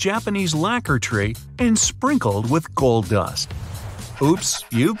of a Japanese lacquer tree and sprinkled with gold dust. Oops,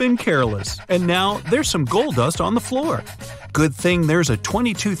 you've been careless, and now there's some gold dust on the floor. Good thing there's a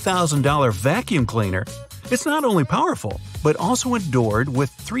 $22,000 vacuum cleaner. It's not only powerful, but also adored with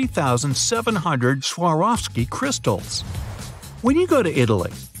 3,700 Swarovski crystals. When you go to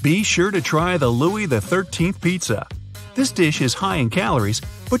Italy, be sure to try the Louis XIII pizza. This dish is high in calories,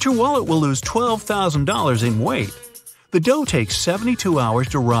 but your wallet will lose $12,000 in weight. The dough takes 72 hours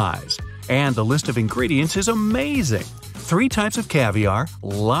to rise, and the list of ingredients is amazing. 3 types of caviar,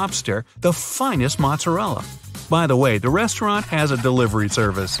 lobster, the finest mozzarella. By the way, the restaurant has a delivery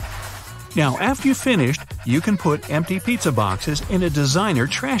service. Now, after you've finished, you can put empty pizza boxes in a designer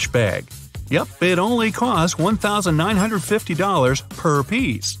trash bag. Yep, it only costs $1,950 per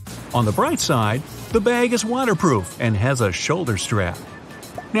piece. On the bright side, the bag is waterproof and has a shoulder strap.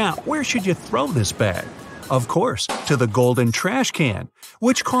 Now, where should you throw this bag? Of course, to the golden trash can,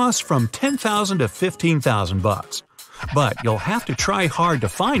 which costs from $10,000 to $15,000. But you'll have to try hard to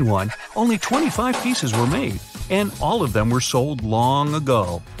find one. Only 25 pieces were made, and all of them were sold long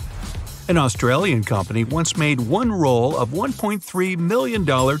ago. An Australian company once made one roll of $1.3 million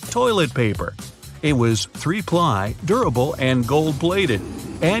toilet paper. It was 3-ply, durable, and gold-plated.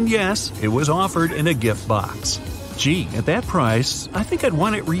 And yes, it was offered in a gift box. Gee, at that price, I think I'd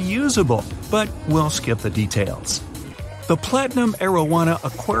want it reusable, but we'll skip the details. The platinum arowana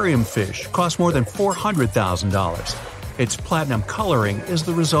aquarium fish costs more than $400,000. Its platinum coloring is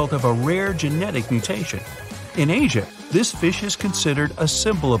the result of a rare genetic mutation. In Asia, this fish is considered a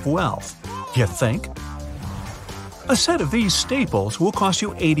symbol of wealth. You think? A set of these staples will cost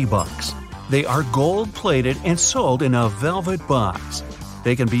you $80. They are gold-plated and sold in a velvet box.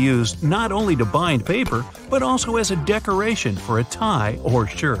 They can be used not only to bind paper, but also as a decoration for a tie or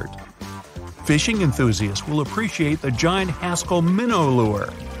shirt. Fishing enthusiasts will appreciate the giant Haskell minnow lure.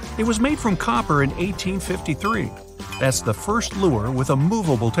 It was made from copper in 1853. That's the first lure with a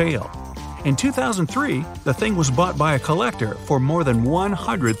movable tail. In 2003, the thing was bought by a collector for more than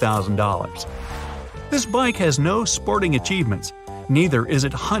 $100,000. This bike has no sporting achievements, neither is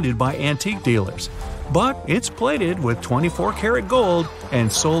it hunted by antique dealers, but it's plated with 24-karat gold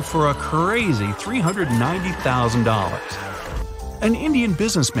and sold for a crazy $390,000. An Indian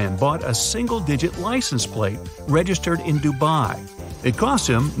businessman bought a single-digit license plate registered in Dubai. It cost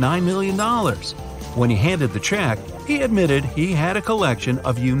him $9 million. When he handed the check, he admitted he had a collection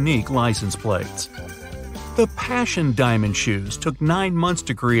of unique license plates. The Passion diamond shoes took 9 months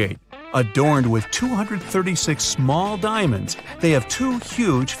to create. Adorned with 236 small diamonds, they have 2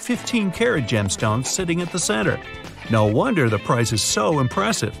 huge 15-karat gemstones sitting at the center. No wonder the price is so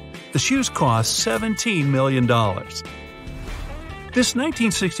impressive. The shoes cost $17 million. This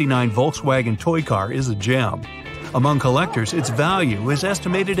 1969 Volkswagen toy car is a gem. Among collectors, its value is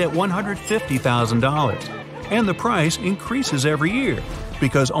estimated at $150,000, and the price increases every year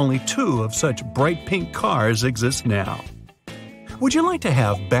because only 2 of such bright pink cars exist now. Would you like to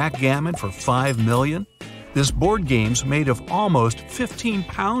have backgammon for $5 million? This board game's made of almost 15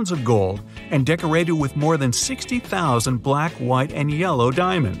 pounds of gold and decorated with more than 60,000 black, white, and yellow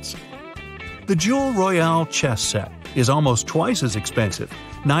diamonds. The Jewel Royale chess set is almost twice as expensive,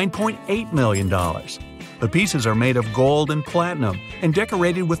 $9.8 million. The pieces are made of gold and platinum and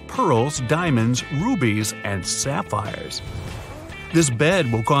decorated with pearls, diamonds, rubies, and sapphires. This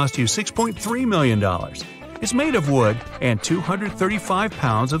bed will cost you $6.3 million. It's made of wood and 235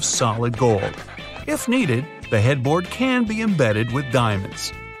 pounds of solid gold. If needed, the headboard can be embedded with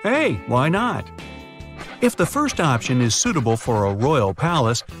diamonds. Hey, why not? If the first option is suitable for a royal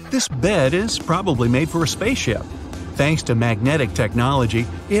palace, this bed is probably made for a spaceship. Thanks to magnetic technology,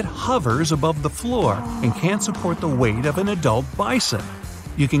 it hovers above the floor and can support the weight of an adult bison.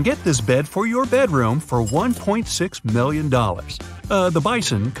 You can get this bed for your bedroom for $1.6 million. The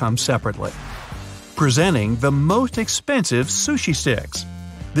bison comes separately. Presenting the most expensive sushi sticks.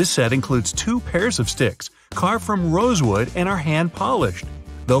 This set includes 2 pairs of sticks, carved from rosewood and are hand-polished.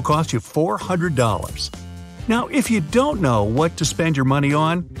 They'll cost you $400. Now, if you don't know what to spend your money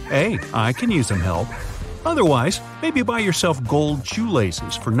on, hey, I can use some help. Otherwise, maybe buy yourself gold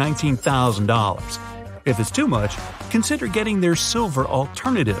shoelaces for $19,000. If it's too much, consider getting their silver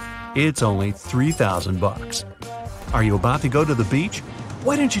alternative. It's only $3,000. Are you about to go to the beach?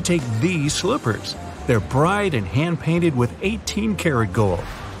 Why don't you take these slippers? They're bright and hand-painted with 18-karat gold.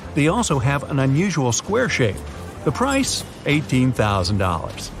 They also have an unusual square shape. The price?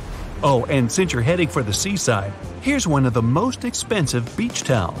 $18,000. Oh, and since you're heading for the seaside, here's one of the most expensive beach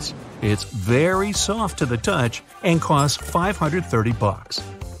towels. It's very soft to the touch and costs $530.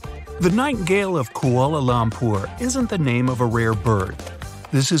 The nightingale of Kuala Lumpur isn't the name of a rare bird.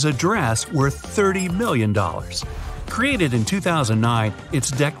 This is a dress worth $30 million. Created in 2009, it's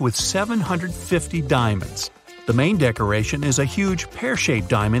decked with 750 diamonds. The main decoration is a huge pear-shaped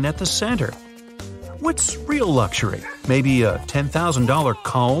diamond at the center. What's real luxury? Maybe a $10,000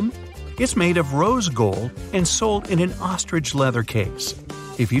 comb? It's made of rose gold and sold in an ostrich leather case.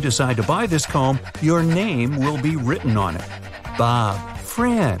 If you decide to buy this comb, your name will be written on it. Bob,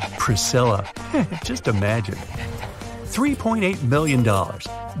 Fran, Priscilla. Just imagine. $3.8 million.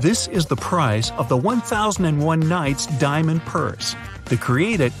 This is the price of the 1001 Nights diamond purse. To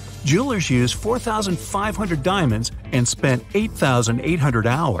create it, jewelers used 4,500 diamonds and spent 8,800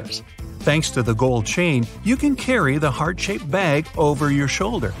 hours. Thanks to the gold chain, you can carry the heart-shaped bag over your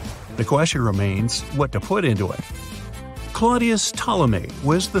shoulder. The question remains what to put into it. Claudius Ptolemy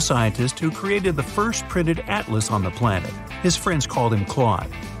was the scientist who created the first printed atlas on the planet. His friends called him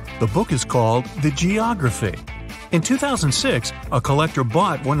Claude. The book is called The Geography. In 2006, a collector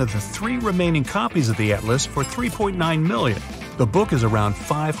bought one of the 3 remaining copies of the atlas for $3.9 million. The book is around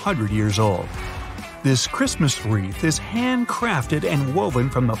 500 years old. This Christmas wreath is handcrafted and woven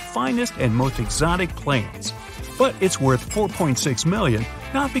from the finest and most exotic plants. But it's worth $4.6 million,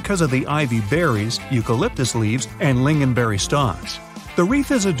 not because of the ivy berries, eucalyptus leaves, and lingonberry stalks. The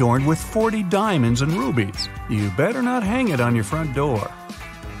wreath is adorned with 40 diamonds and rubies. You better not hang it on your front door.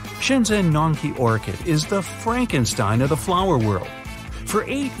 Shenzhen Nongqi orchid is the Frankenstein of the flower world. For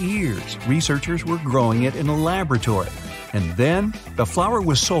 8 years, researchers were growing it in a laboratory. And then, the flower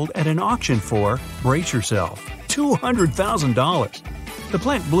was sold at an auction for, brace yourself, $200,000. The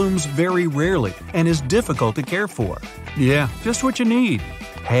plant blooms very rarely and is difficult to care for. Yeah, just what you need.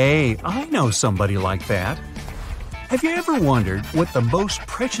 Hey, I know somebody like that. Have you ever wondered what the most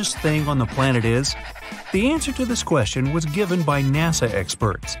precious thing on the planet is? The answer to this question was given by NASA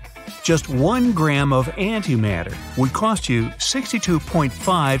experts. Just 1 gram of antimatter would cost you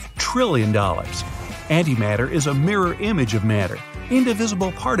 $62.5 trillion. Antimatter is a mirror image of matter,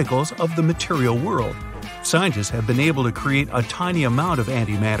 indivisible particles of the material world. Scientists have been able to create a tiny amount of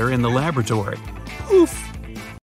antimatter in the laboratory. Oof!